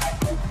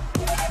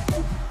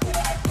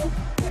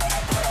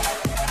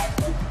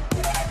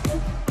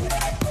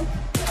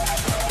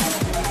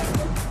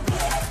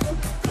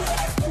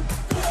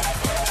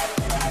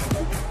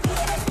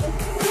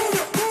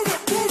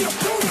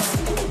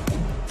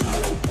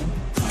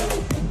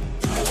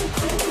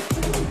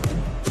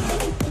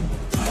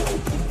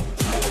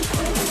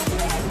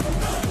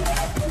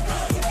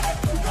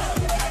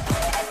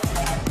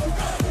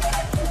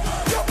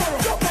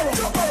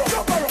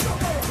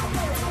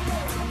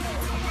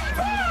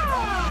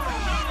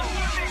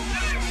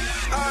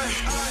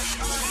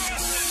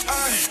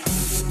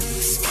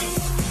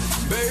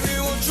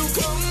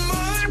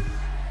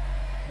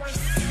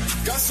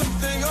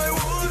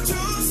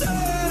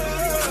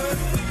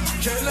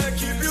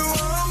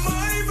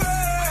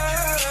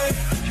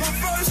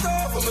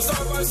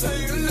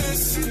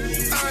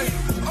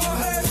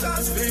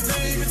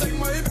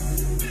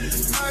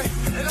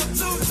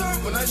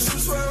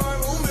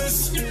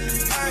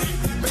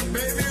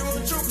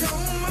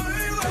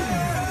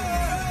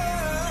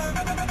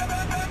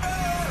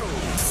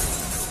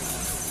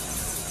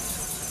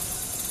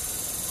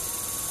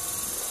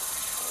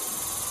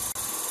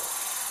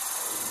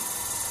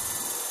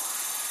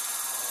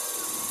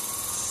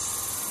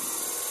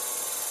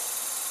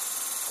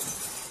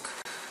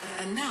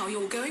 And now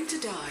you're going to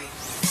die.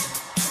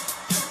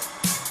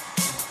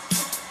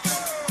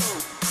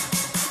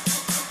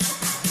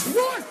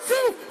 One,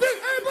 two, three,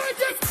 everybody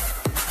just...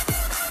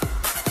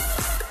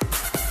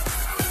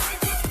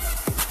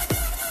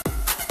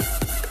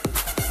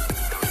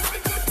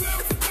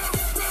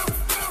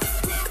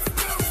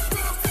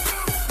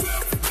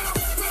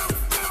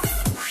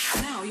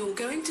 Now you're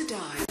going to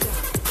die.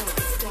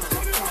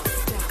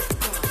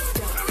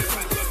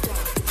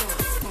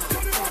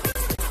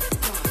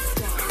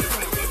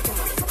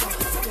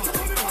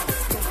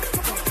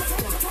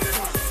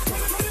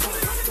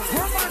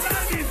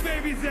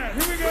 Here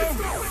we go.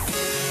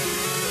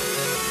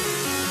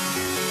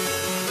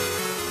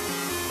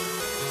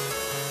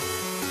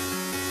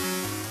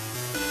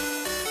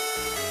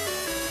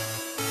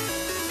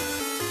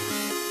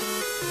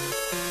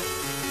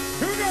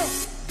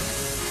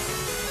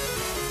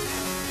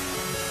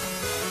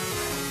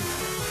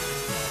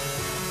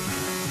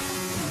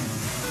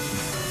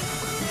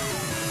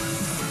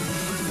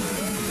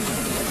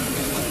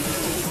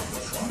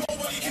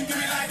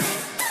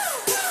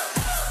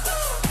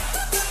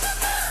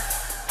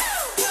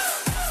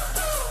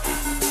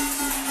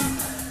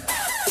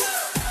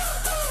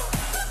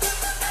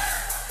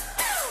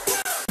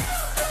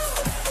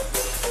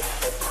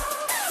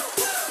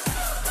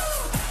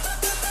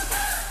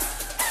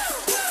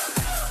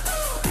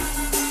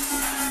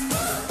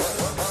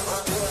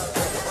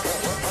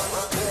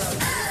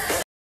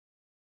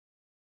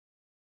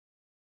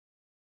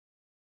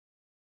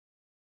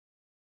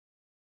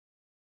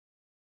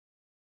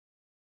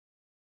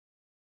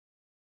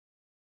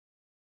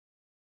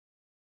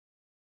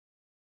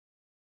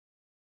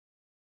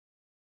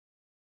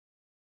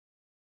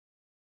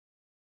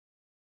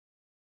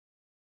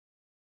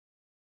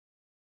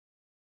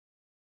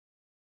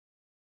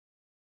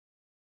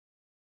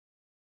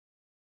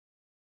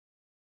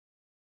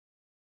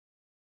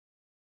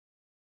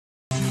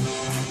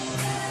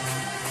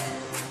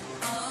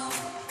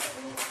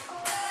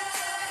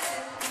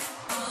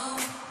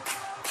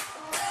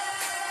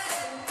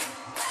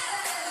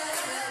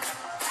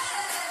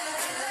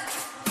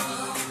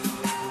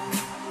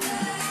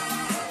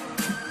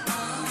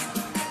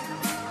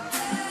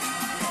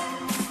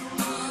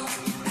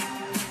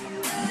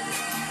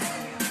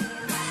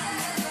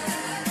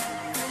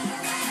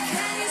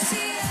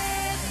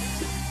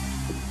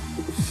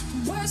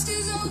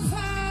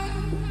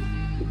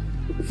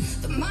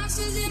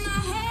 Monsters in my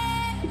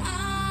head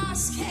are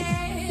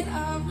scared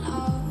of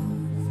love.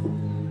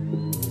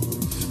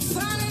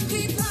 Finding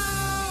people,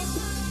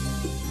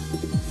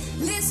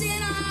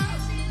 listen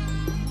up.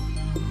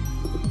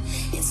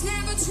 It's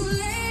never too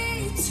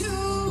late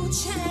to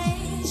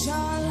change your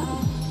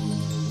love.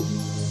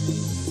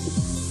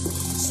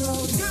 So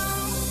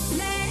don't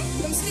let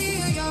them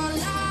steal your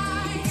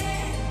life.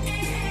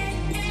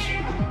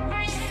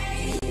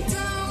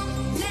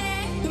 Don't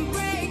let them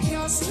break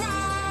your stride.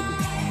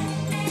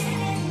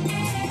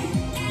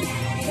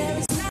 There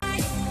is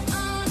light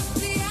on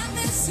the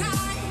other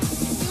side.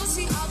 You'll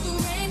see all the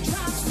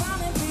raindrops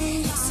falling.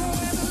 It's a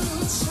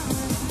revolution,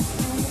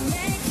 and we'll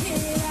make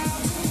it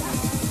out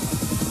tonight.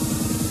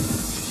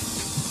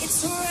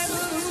 It's a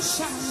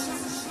revolution.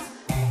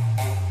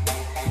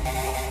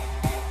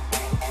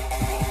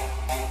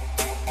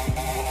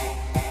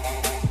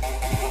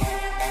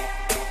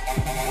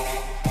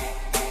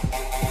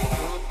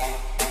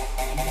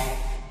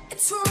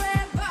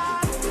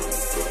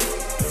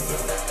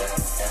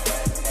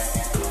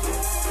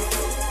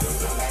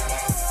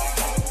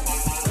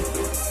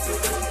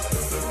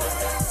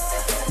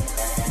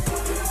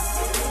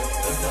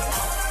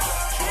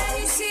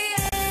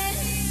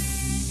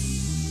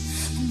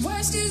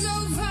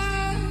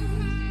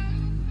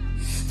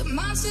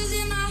 Monsters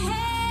in my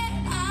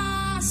head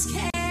are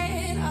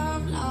scared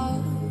of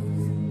love.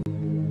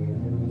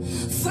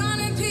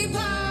 Finding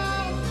people,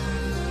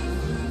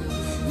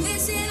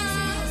 listen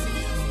up.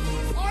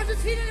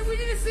 Argentina, we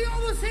need to see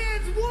all those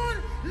hands one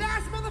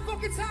last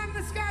motherfucking time in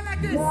the sky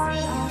like this. Here we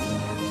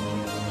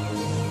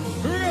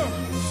go.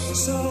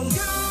 So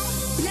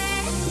don't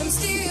let them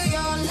steal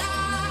your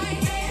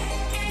life.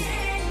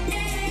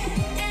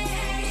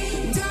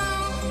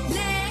 Don't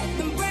let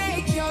them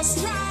break your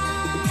stride.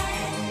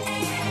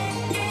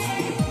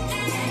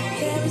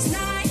 There is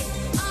light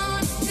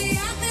on the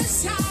other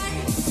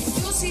side.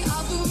 You'll see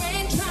all the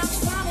raindrops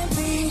falling.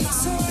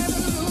 It's a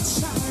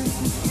revolution,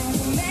 and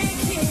we'll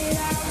make it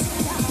out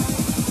tonight.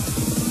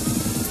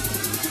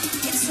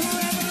 It's a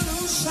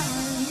revolution.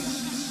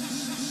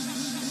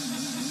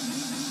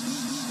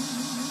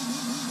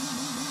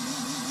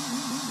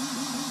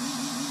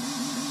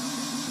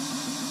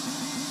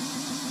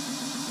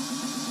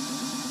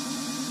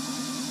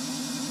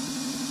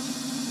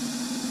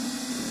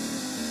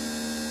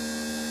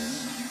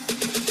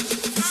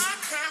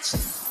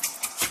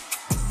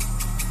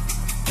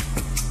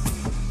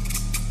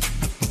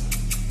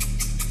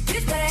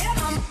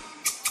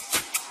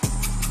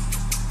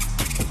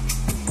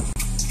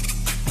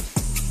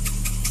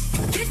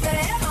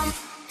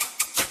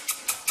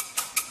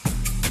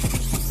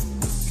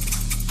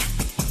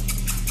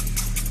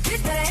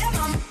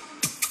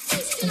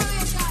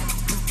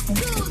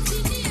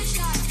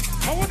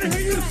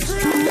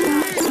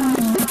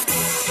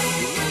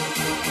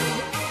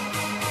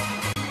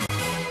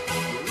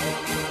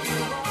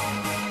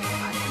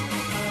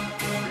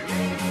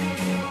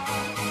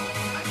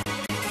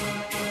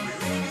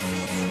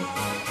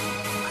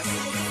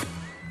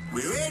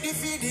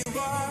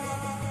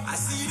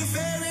 the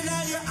fear in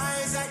all your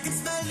eyes, I can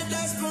smell the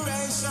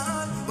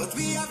desperation. But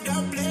we have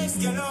no place,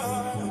 you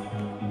know.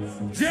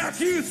 Jack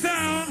Üft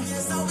sound.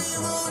 Yes, how we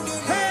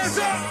wounded. Hands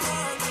up.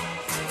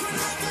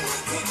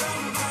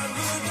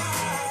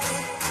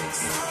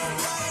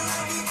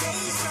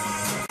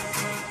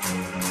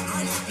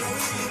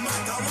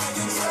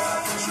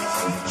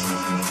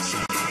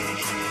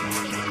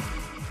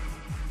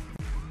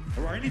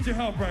 All right, I need your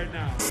help right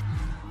now.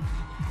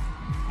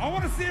 I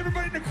want to see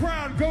everybody in the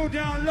crowd go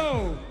down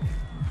low.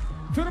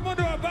 Todo el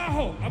mundo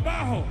abajo,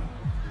 abajo.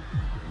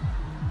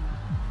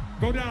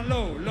 Go down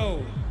low,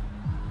 low.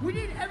 We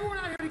need everyone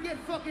out here to get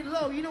fucking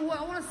low. You know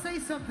what? I want to say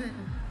something.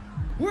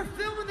 We're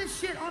filming this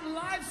shit on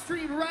live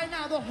stream right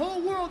now. The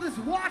whole world is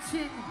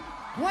watching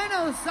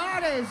Buenos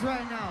Aires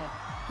right now.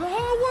 The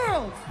whole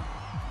world.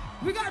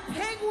 We got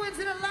penguins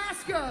in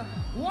Alaska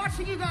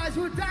watching you guys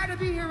who would die to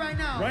be here right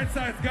now. Right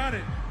side's got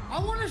it. I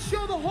want to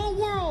show the whole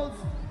world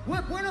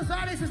what Buenos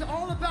Aires is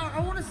all about. I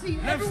want to see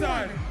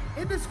everyone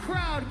in this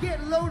crowd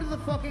get low to the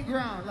fucking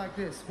ground like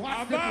this.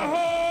 Watch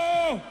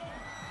Abajo!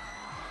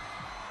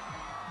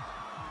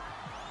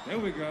 There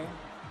we go.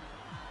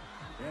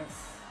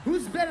 Yes.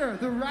 Who's better,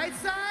 the right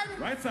side?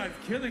 Right side's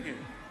killing it.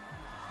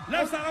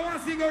 Left side, I want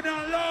to see you go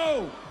down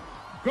low.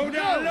 Go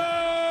down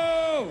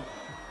low.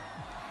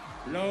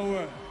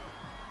 Lower.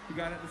 You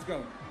got it? Let's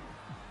go.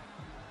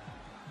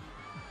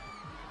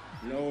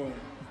 Lower.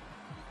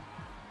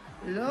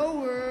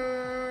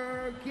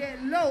 Lower.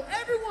 Get low.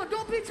 Everyone,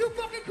 don't be too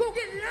fucking cool.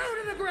 Get low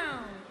to the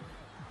ground.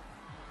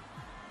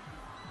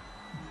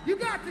 You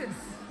got this.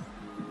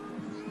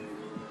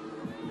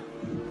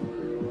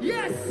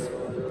 Yes.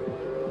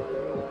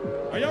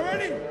 Are y'all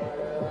ready?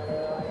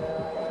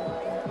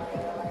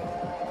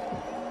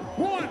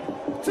 1,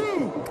 2,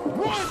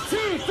 1,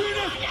 2, 3,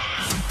 let's go.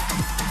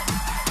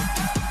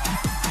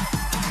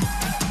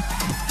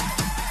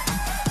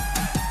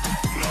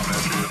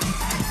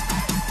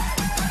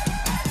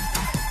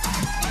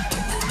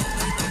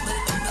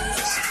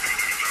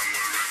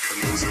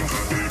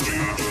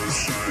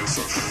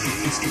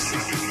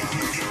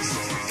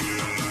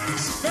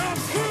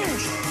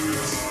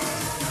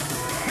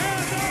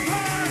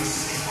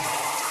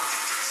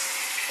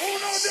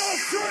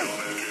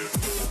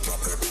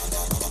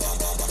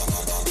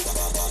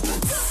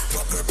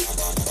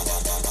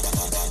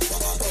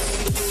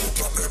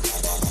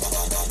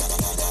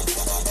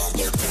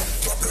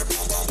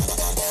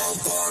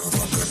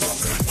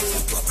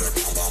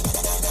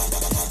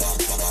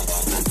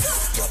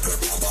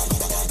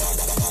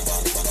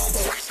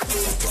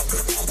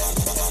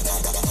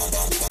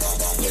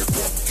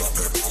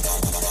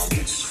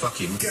 It's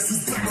fucking.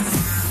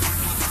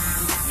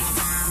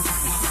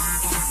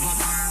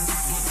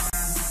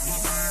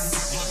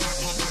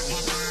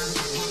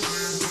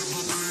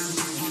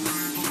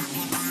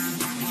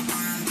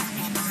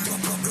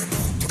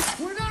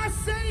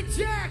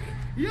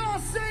 Y'all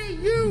say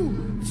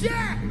you,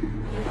 Jack!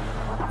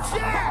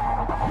 Jack!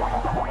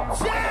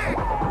 Jack!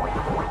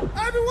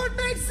 Everyone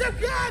make some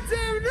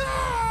goddamn noise!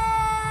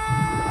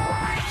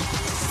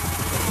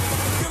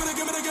 Give it,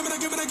 give it, give it,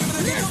 give it, give it,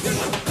 give it!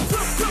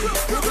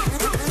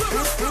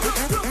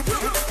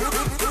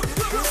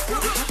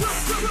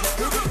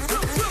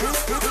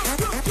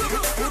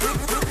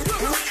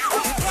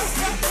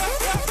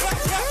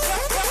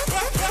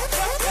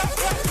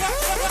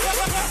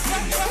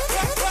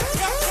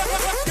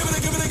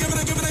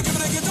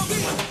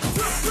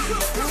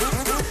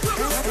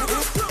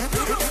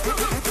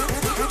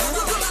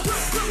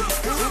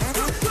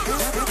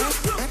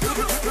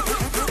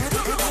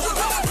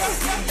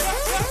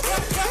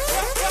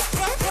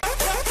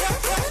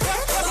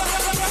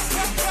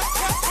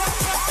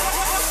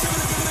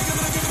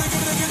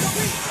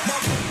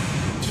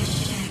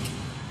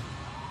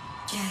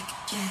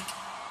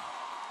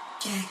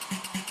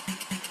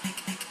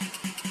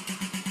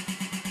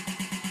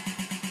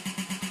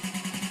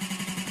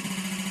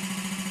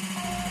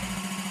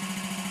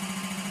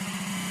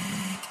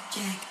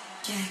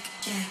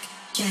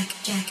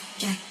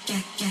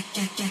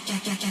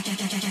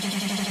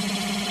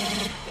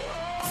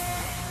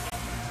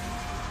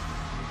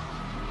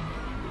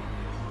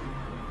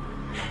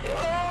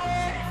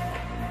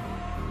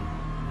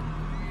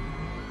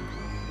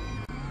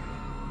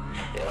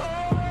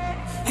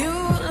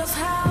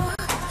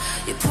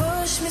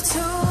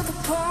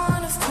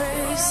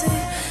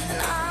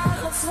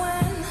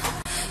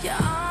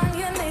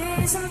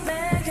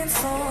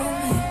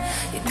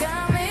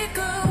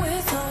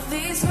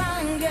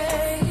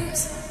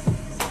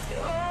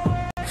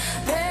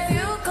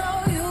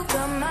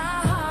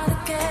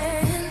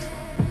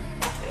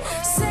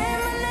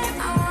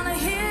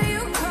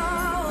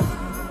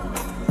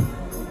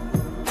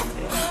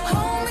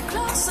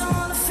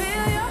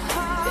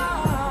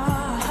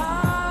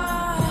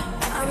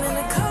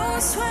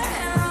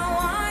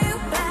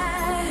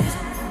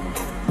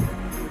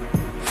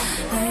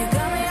 Now you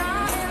got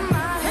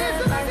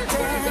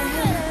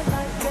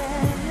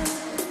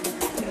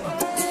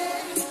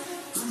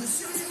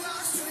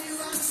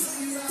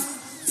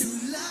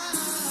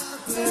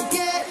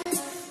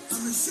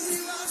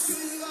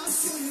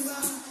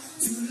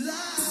to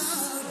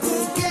love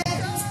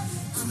again.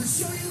 I'ma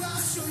show you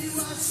out, show you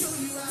out, show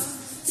you out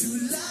to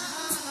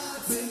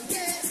love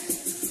again.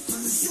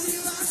 I'ma show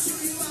you out, show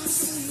you out,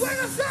 show you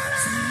out to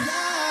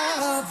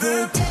love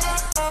again.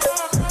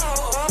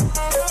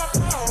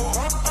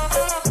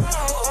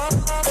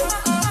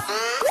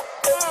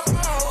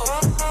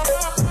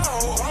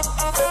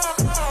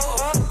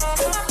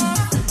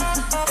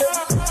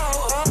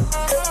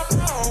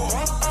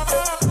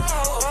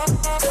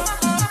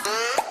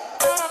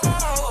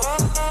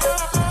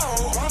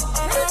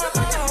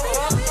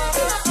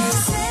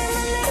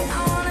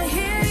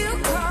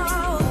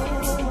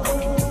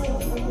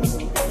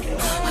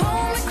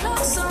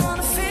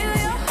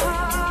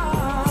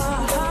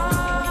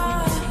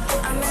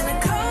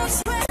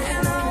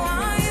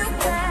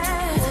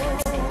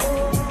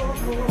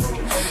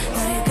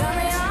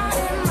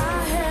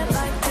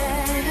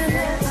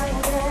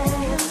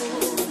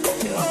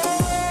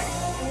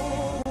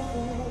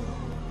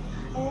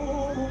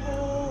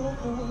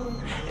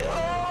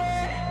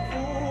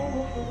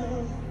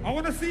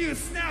 See you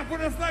snap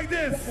with us like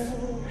this.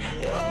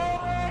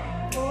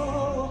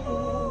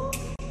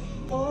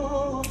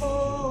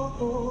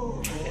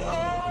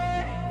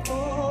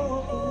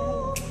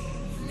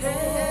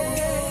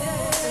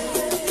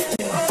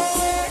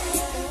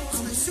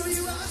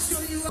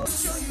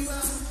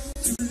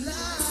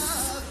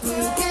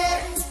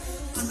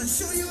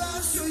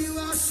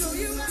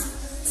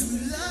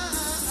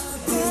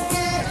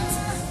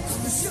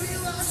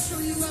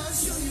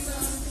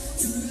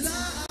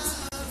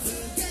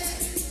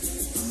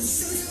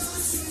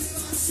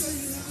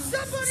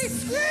 Somebody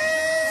scream!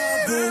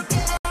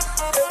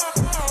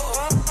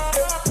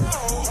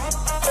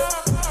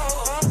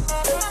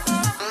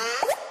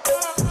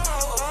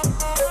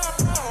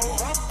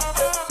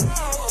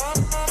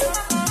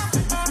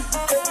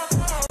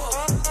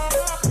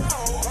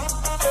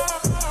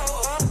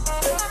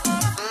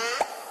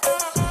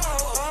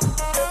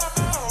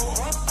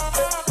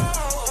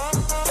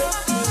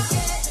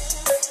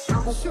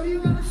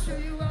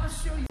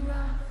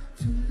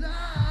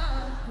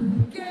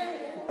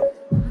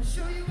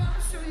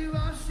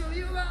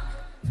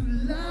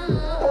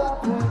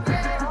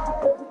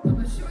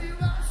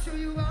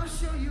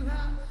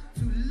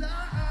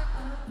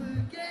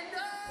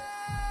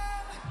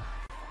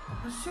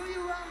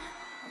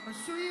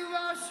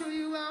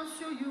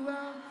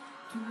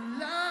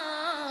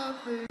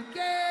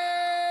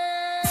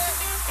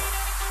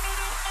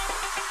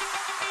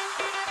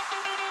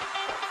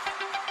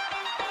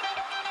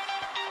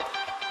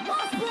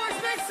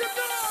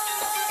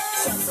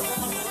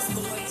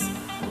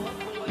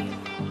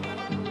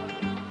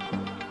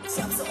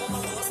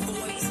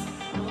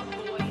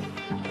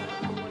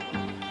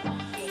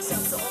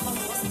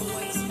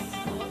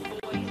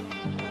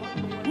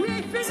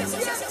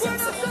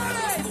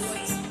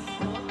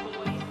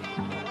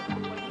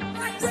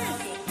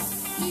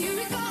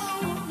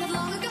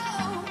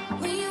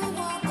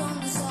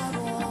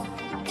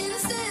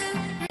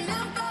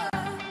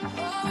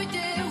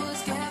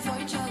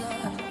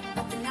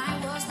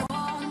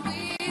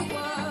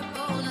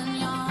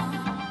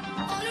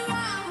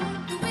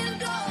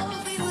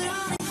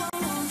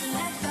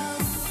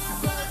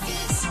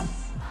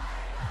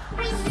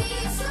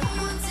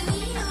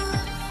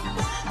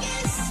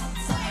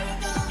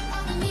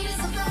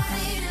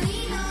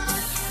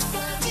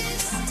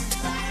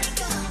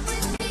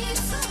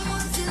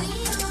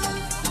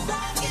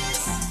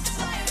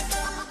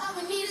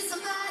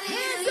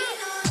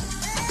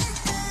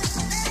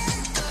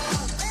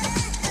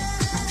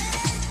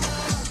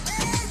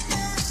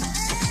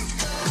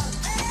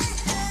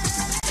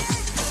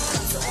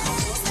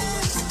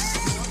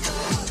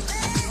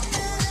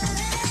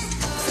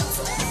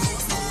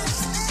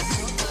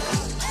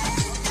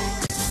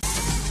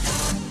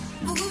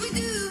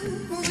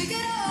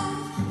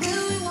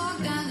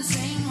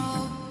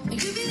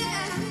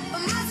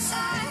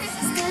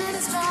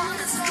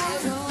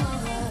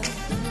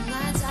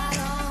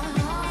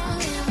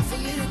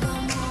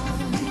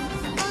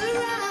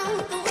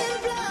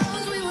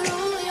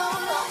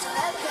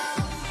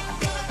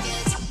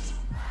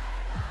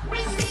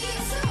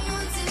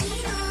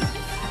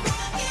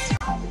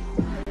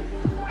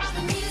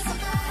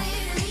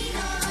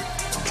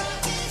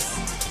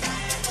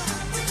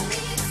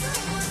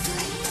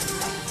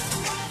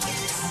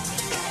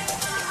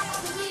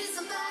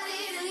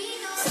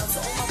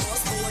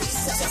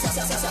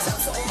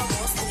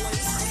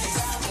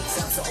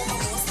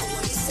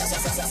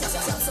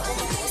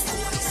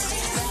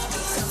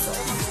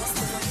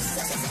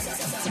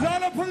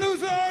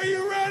 Lollapalooza, are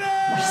you ready?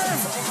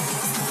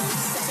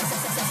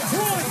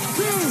 1,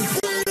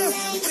 2, 3.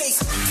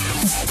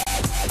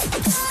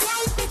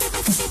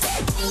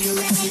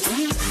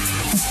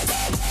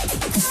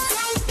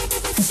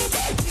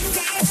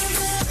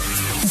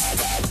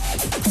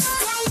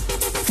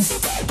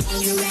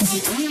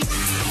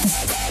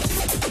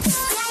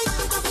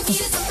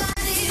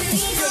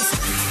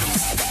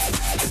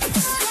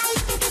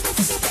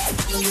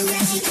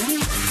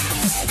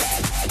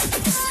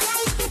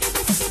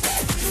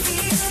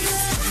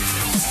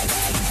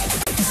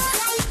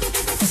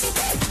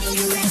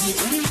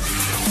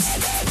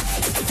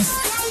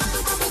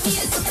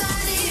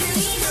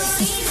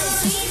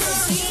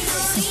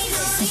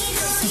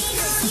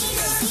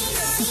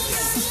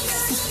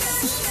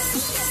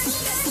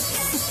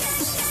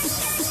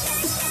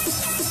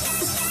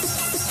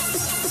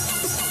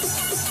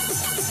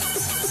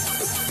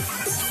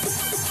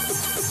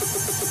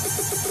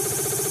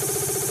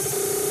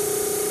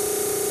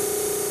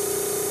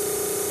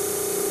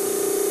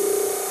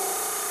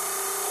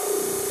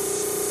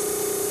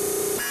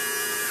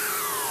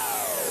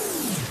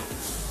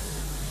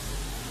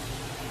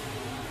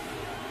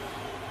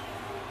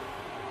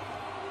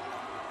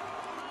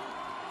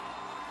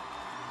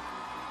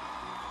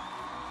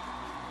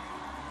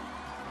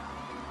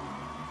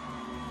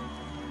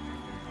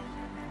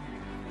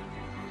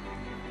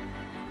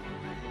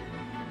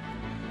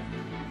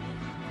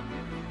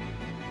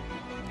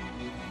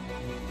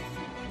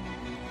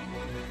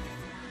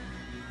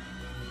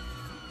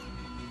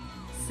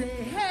 Say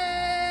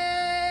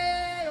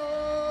hey,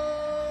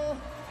 oh.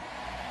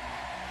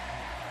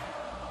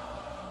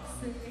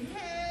 Say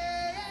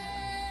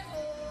hey,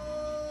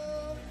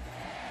 oh.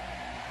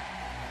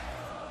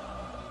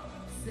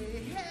 Say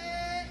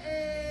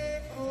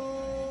hey,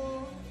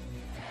 oh.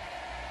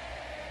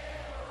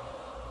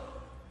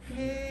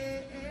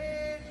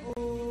 Hey,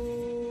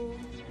 oh.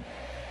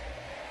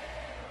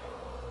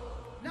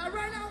 Now,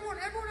 right now, I want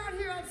everyone out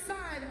here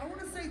outside. I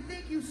want to say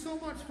thank you so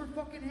much for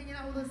fucking hanging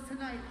out with us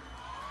tonight.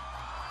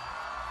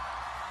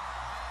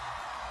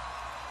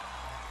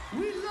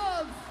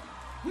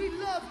 We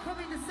love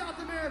coming to South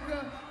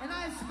America, and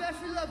I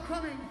especially love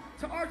coming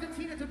to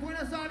Argentina, to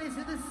Buenos Aires,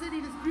 in this city,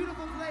 this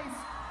beautiful place.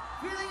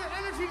 Feeling your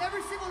energy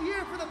every single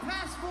year for the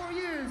past 4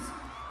 years.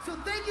 So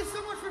thank you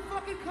so much for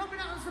fucking coming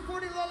out and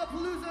supporting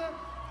Lollapalooza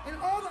and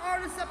all the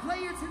artists that play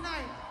here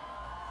tonight.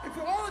 And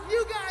for all of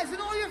you guys and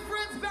all your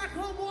friends back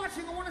home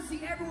watching, I want to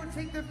see everyone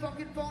take their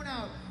fucking phone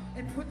out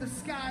and put the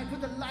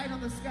light on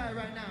the sky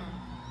right now.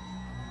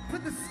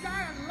 Put the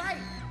sky on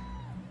light.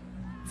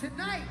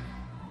 Tonight,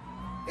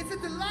 it's a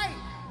delight.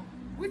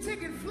 We're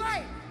taking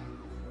flight.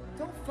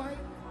 Don't fight.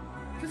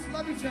 Just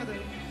love each other. All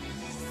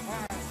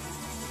right.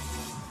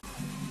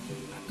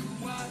 I could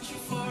watch you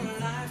for a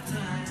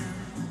lifetime.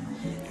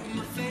 You're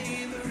my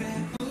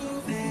favorite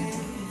movie.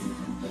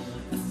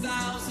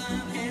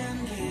 1,000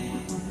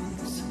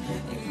 endings.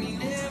 You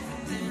mean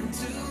everything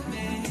to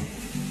me.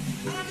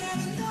 I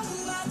never know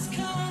what's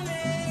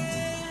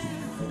coming.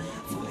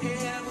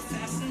 Forever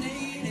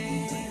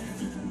fascinating.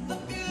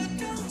 But you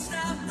don't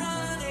stop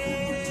running.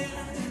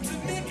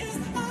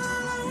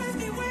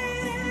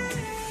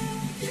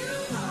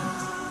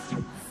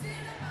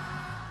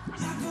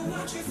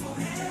 Watch it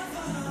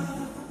forever.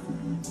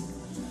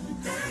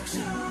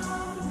 Action,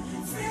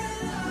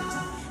 thriller.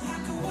 I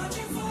could watch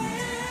it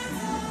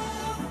forever.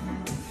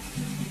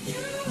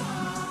 You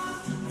are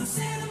my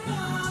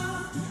cinema,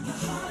 a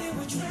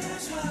Hollywood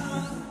treasure.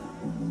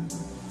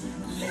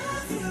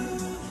 Love you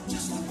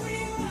just the way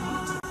you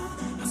are.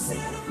 My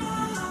cinema,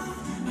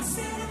 my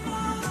cinema,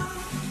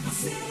 my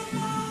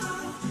cinema,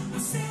 my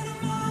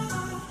cinema,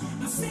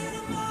 my cinema, my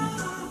cinema,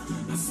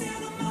 my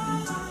cinema.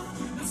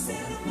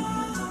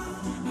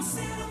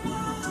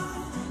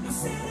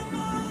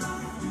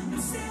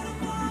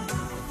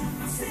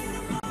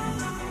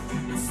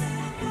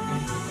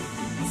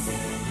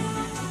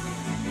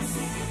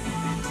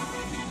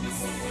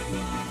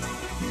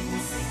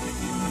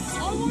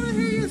 I want to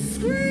hear you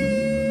scream!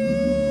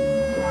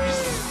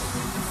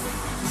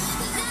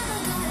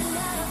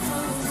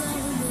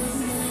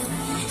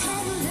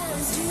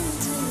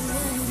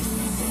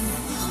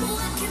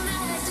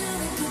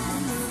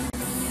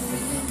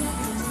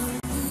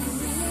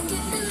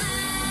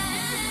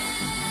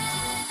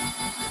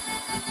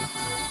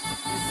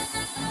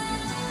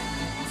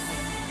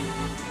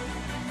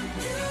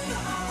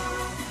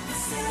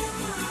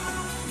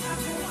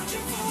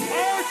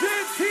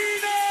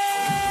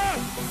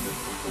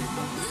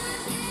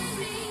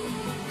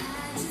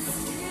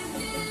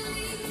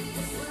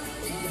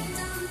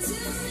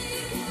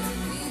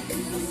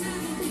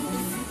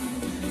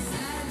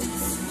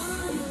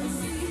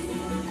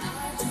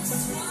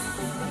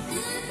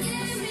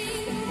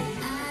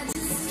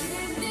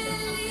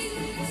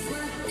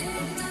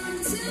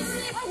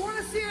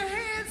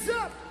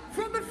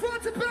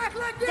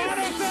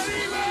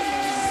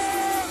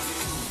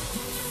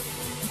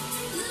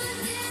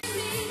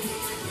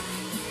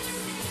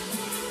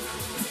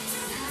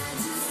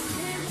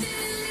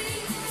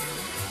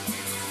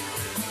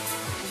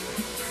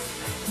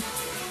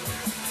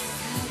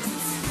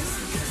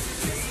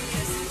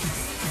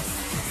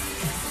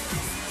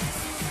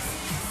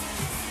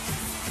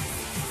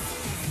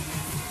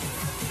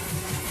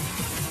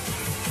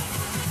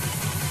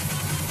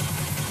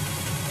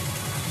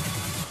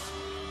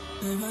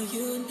 Where are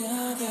you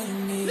now that I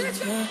need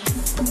you?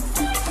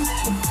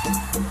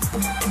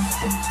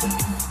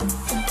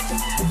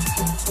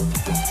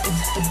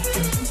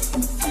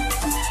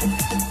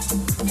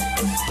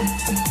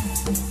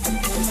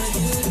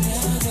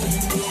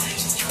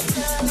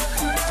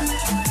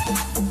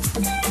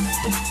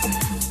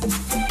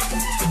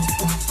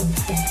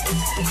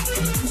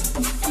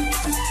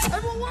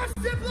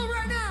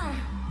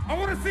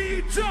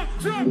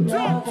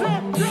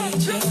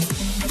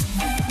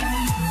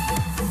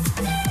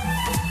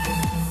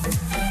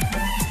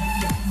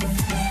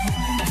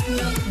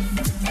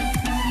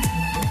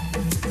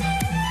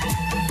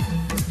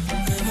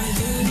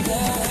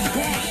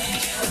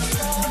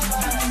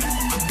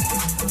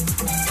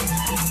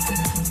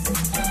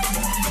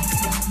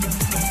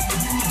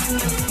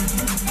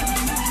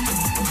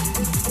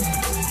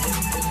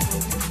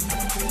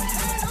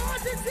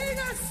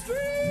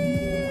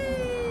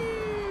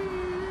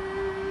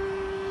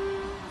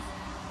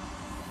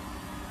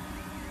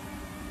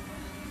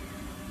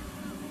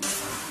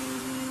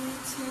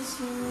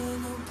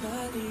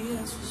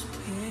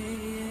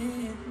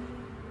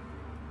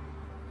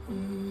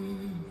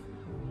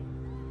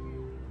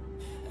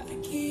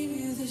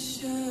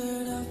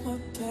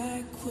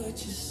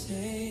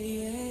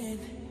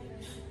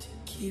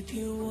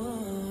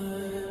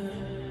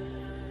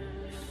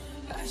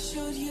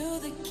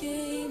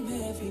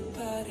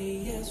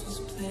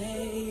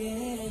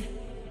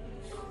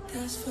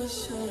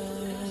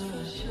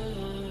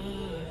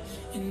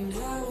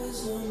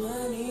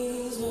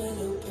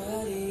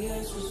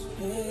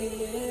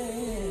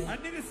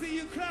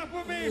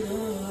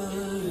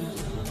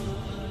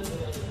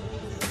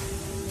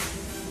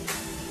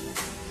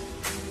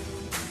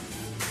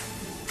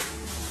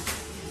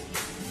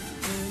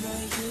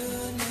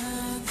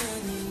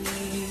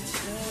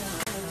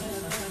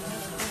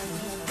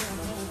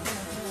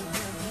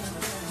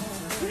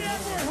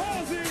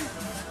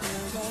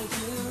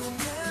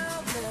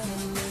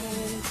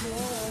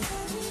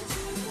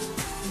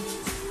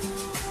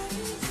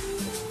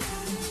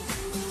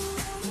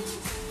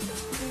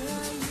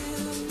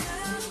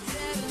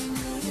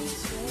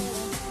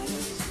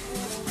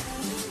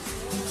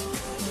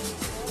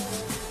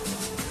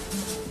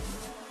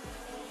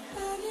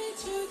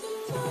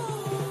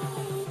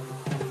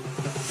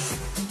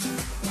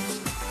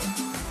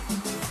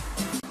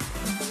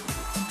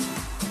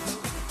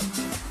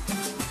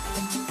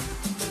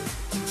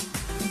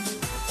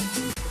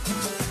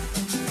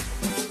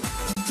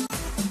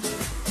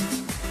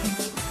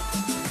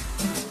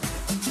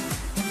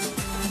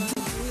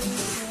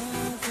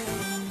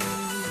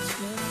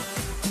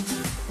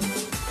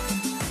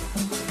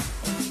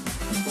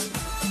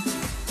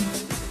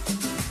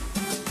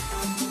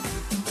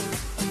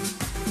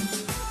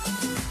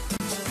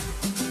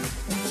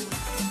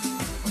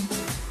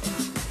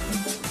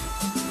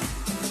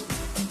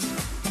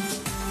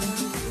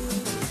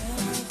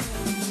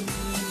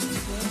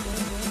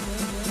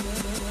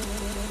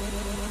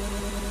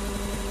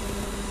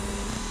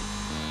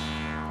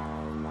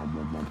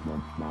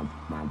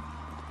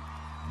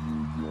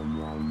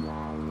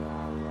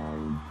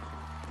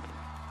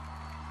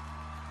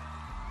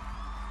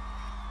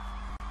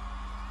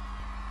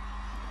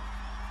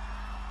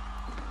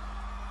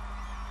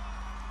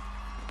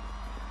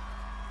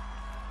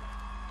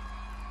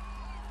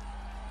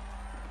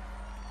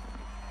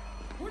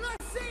 When I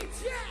say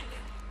Jack,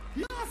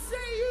 y'all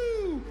say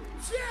you.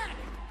 Jack.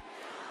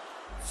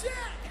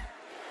 Jack.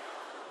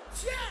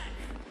 Jack.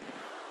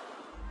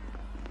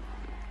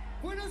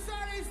 Buenos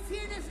Aires,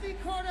 tienes mi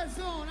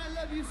corazón. I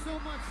love you so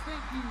much.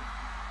 Thank you.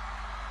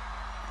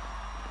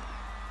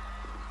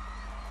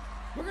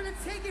 We're going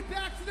to take it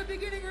back to the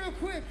beginning real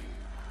quick.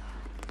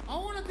 I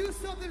want to do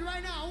something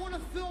right now. I want to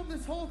film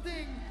this whole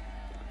thing.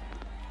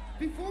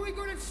 Before we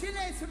go to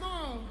Chile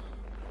tomorrow,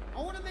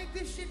 I want to make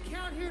this shit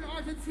count here in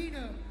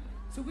Argentina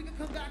so we can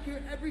come back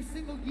here every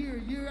single year,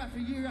 year after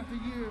year after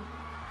year.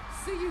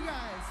 See you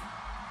guys.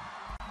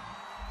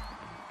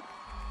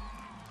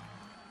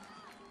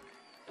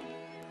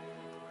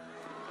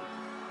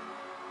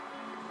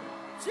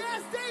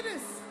 Jazz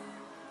Davis,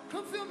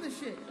 come film this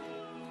shit.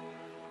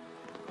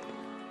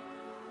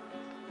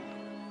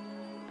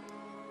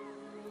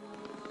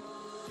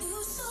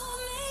 You saw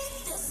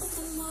me, there's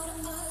something more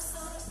to us.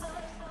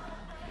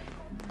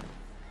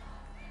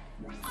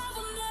 I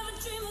will never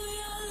dream of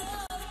your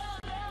love.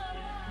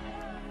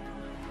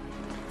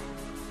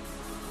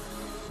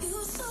 You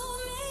saw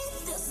me,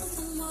 there's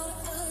something more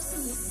to us.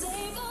 And the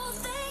same old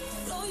thing,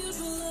 no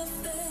usual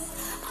affair.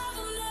 I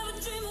will never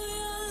dream of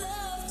your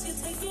love till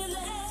you take me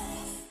there.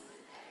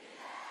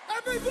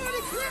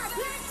 Everybody clap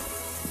it!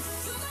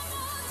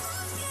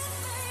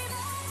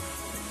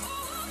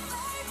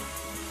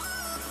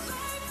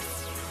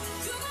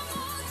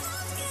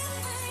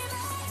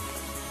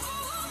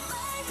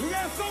 We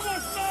got so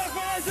much love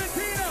for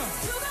Argentina!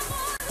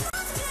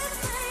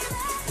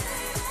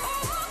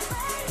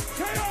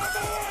 Te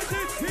amo,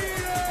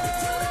 Argentina!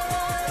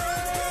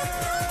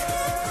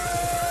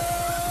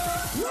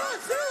 1,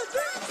 2,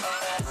 3!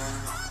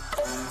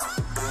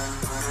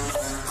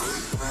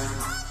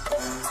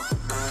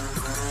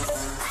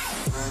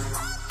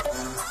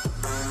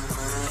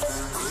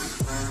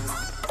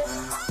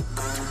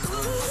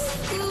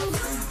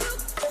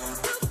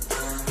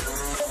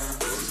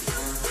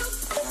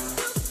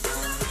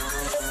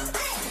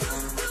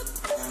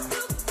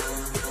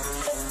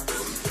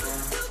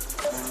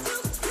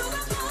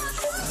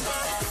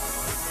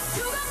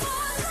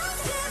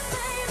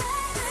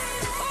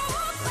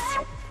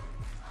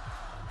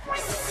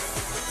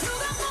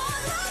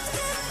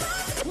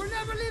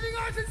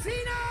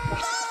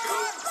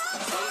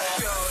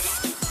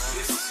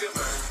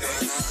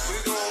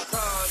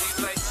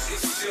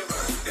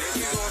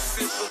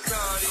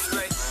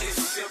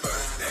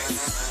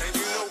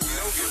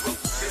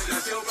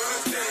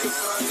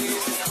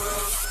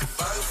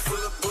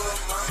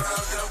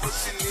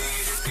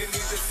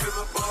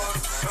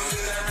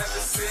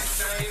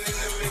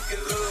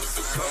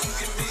 Come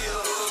give me a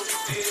hug,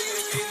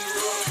 anything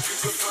wrong, you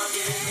can find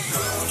me in the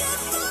club.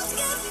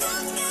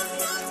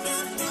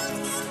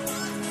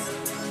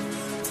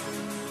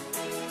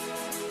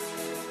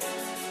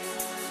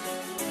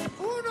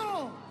 Uno,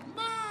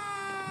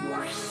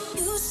 más.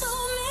 You show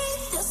me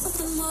there's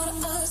something more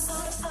to us.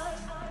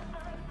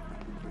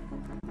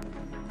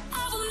 I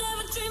will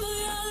never dream of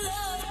your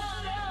love.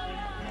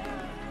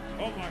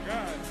 Oh my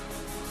God.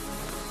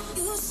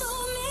 You show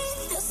me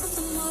there's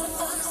something more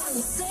to us.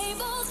 The same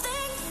old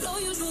thing, no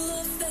usual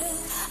affair.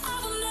 I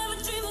will never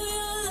dream of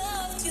your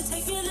love. You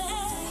take me there.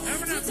 I'm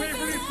not paying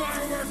for these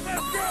fireworks.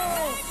 Let's go.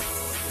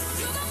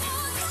 You got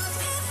more than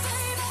this,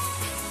 baby.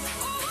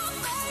 Oh,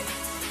 baby.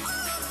 Oh,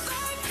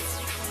 baby.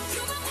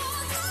 You got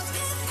more than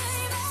this,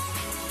 baby.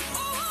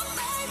 Oh,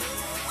 baby.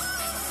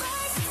 Oh,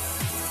 baby.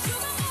 You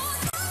got more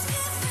than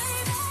this,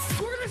 baby.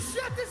 We're gonna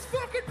shut this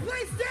fucking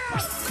place down.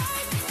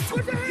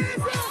 Put your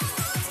hands up.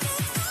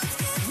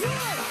 1,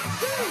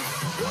 2,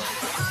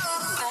 1.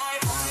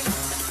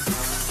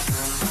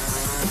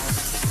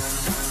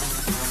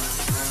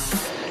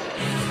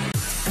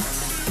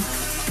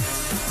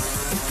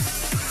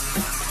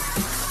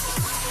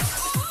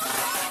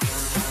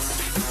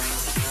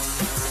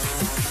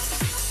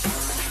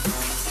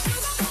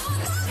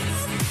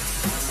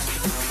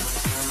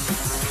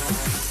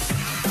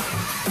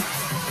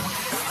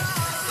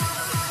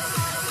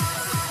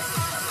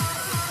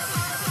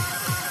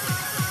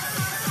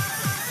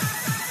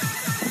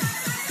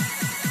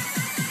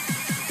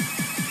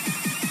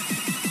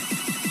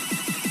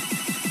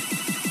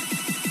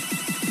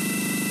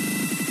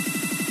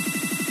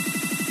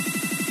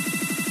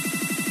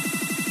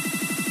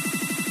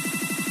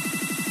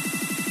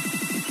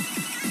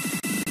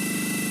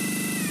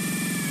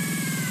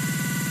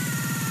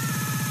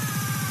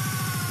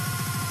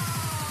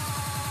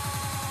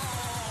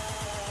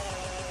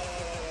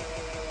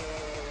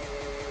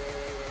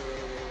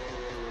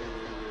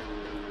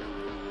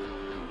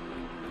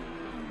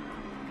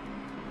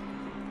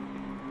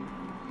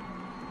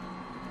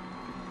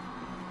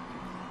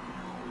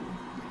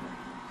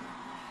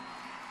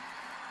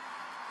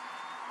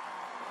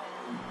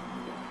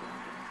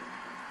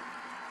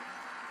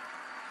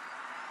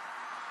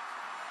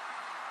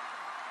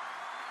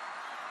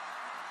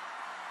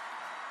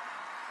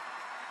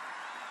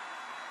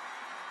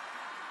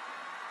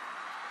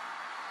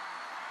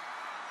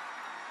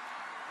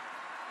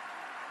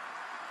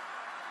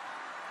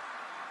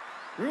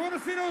 We want to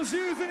see those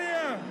shoes in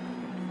here.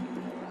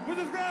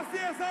 Muchas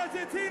gracias,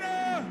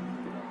 Argentina.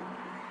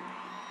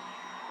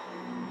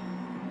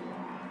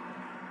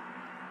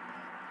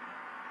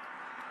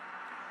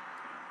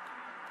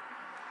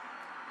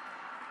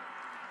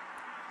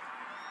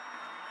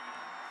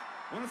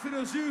 Want to see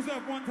those shoes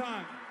up one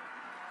time.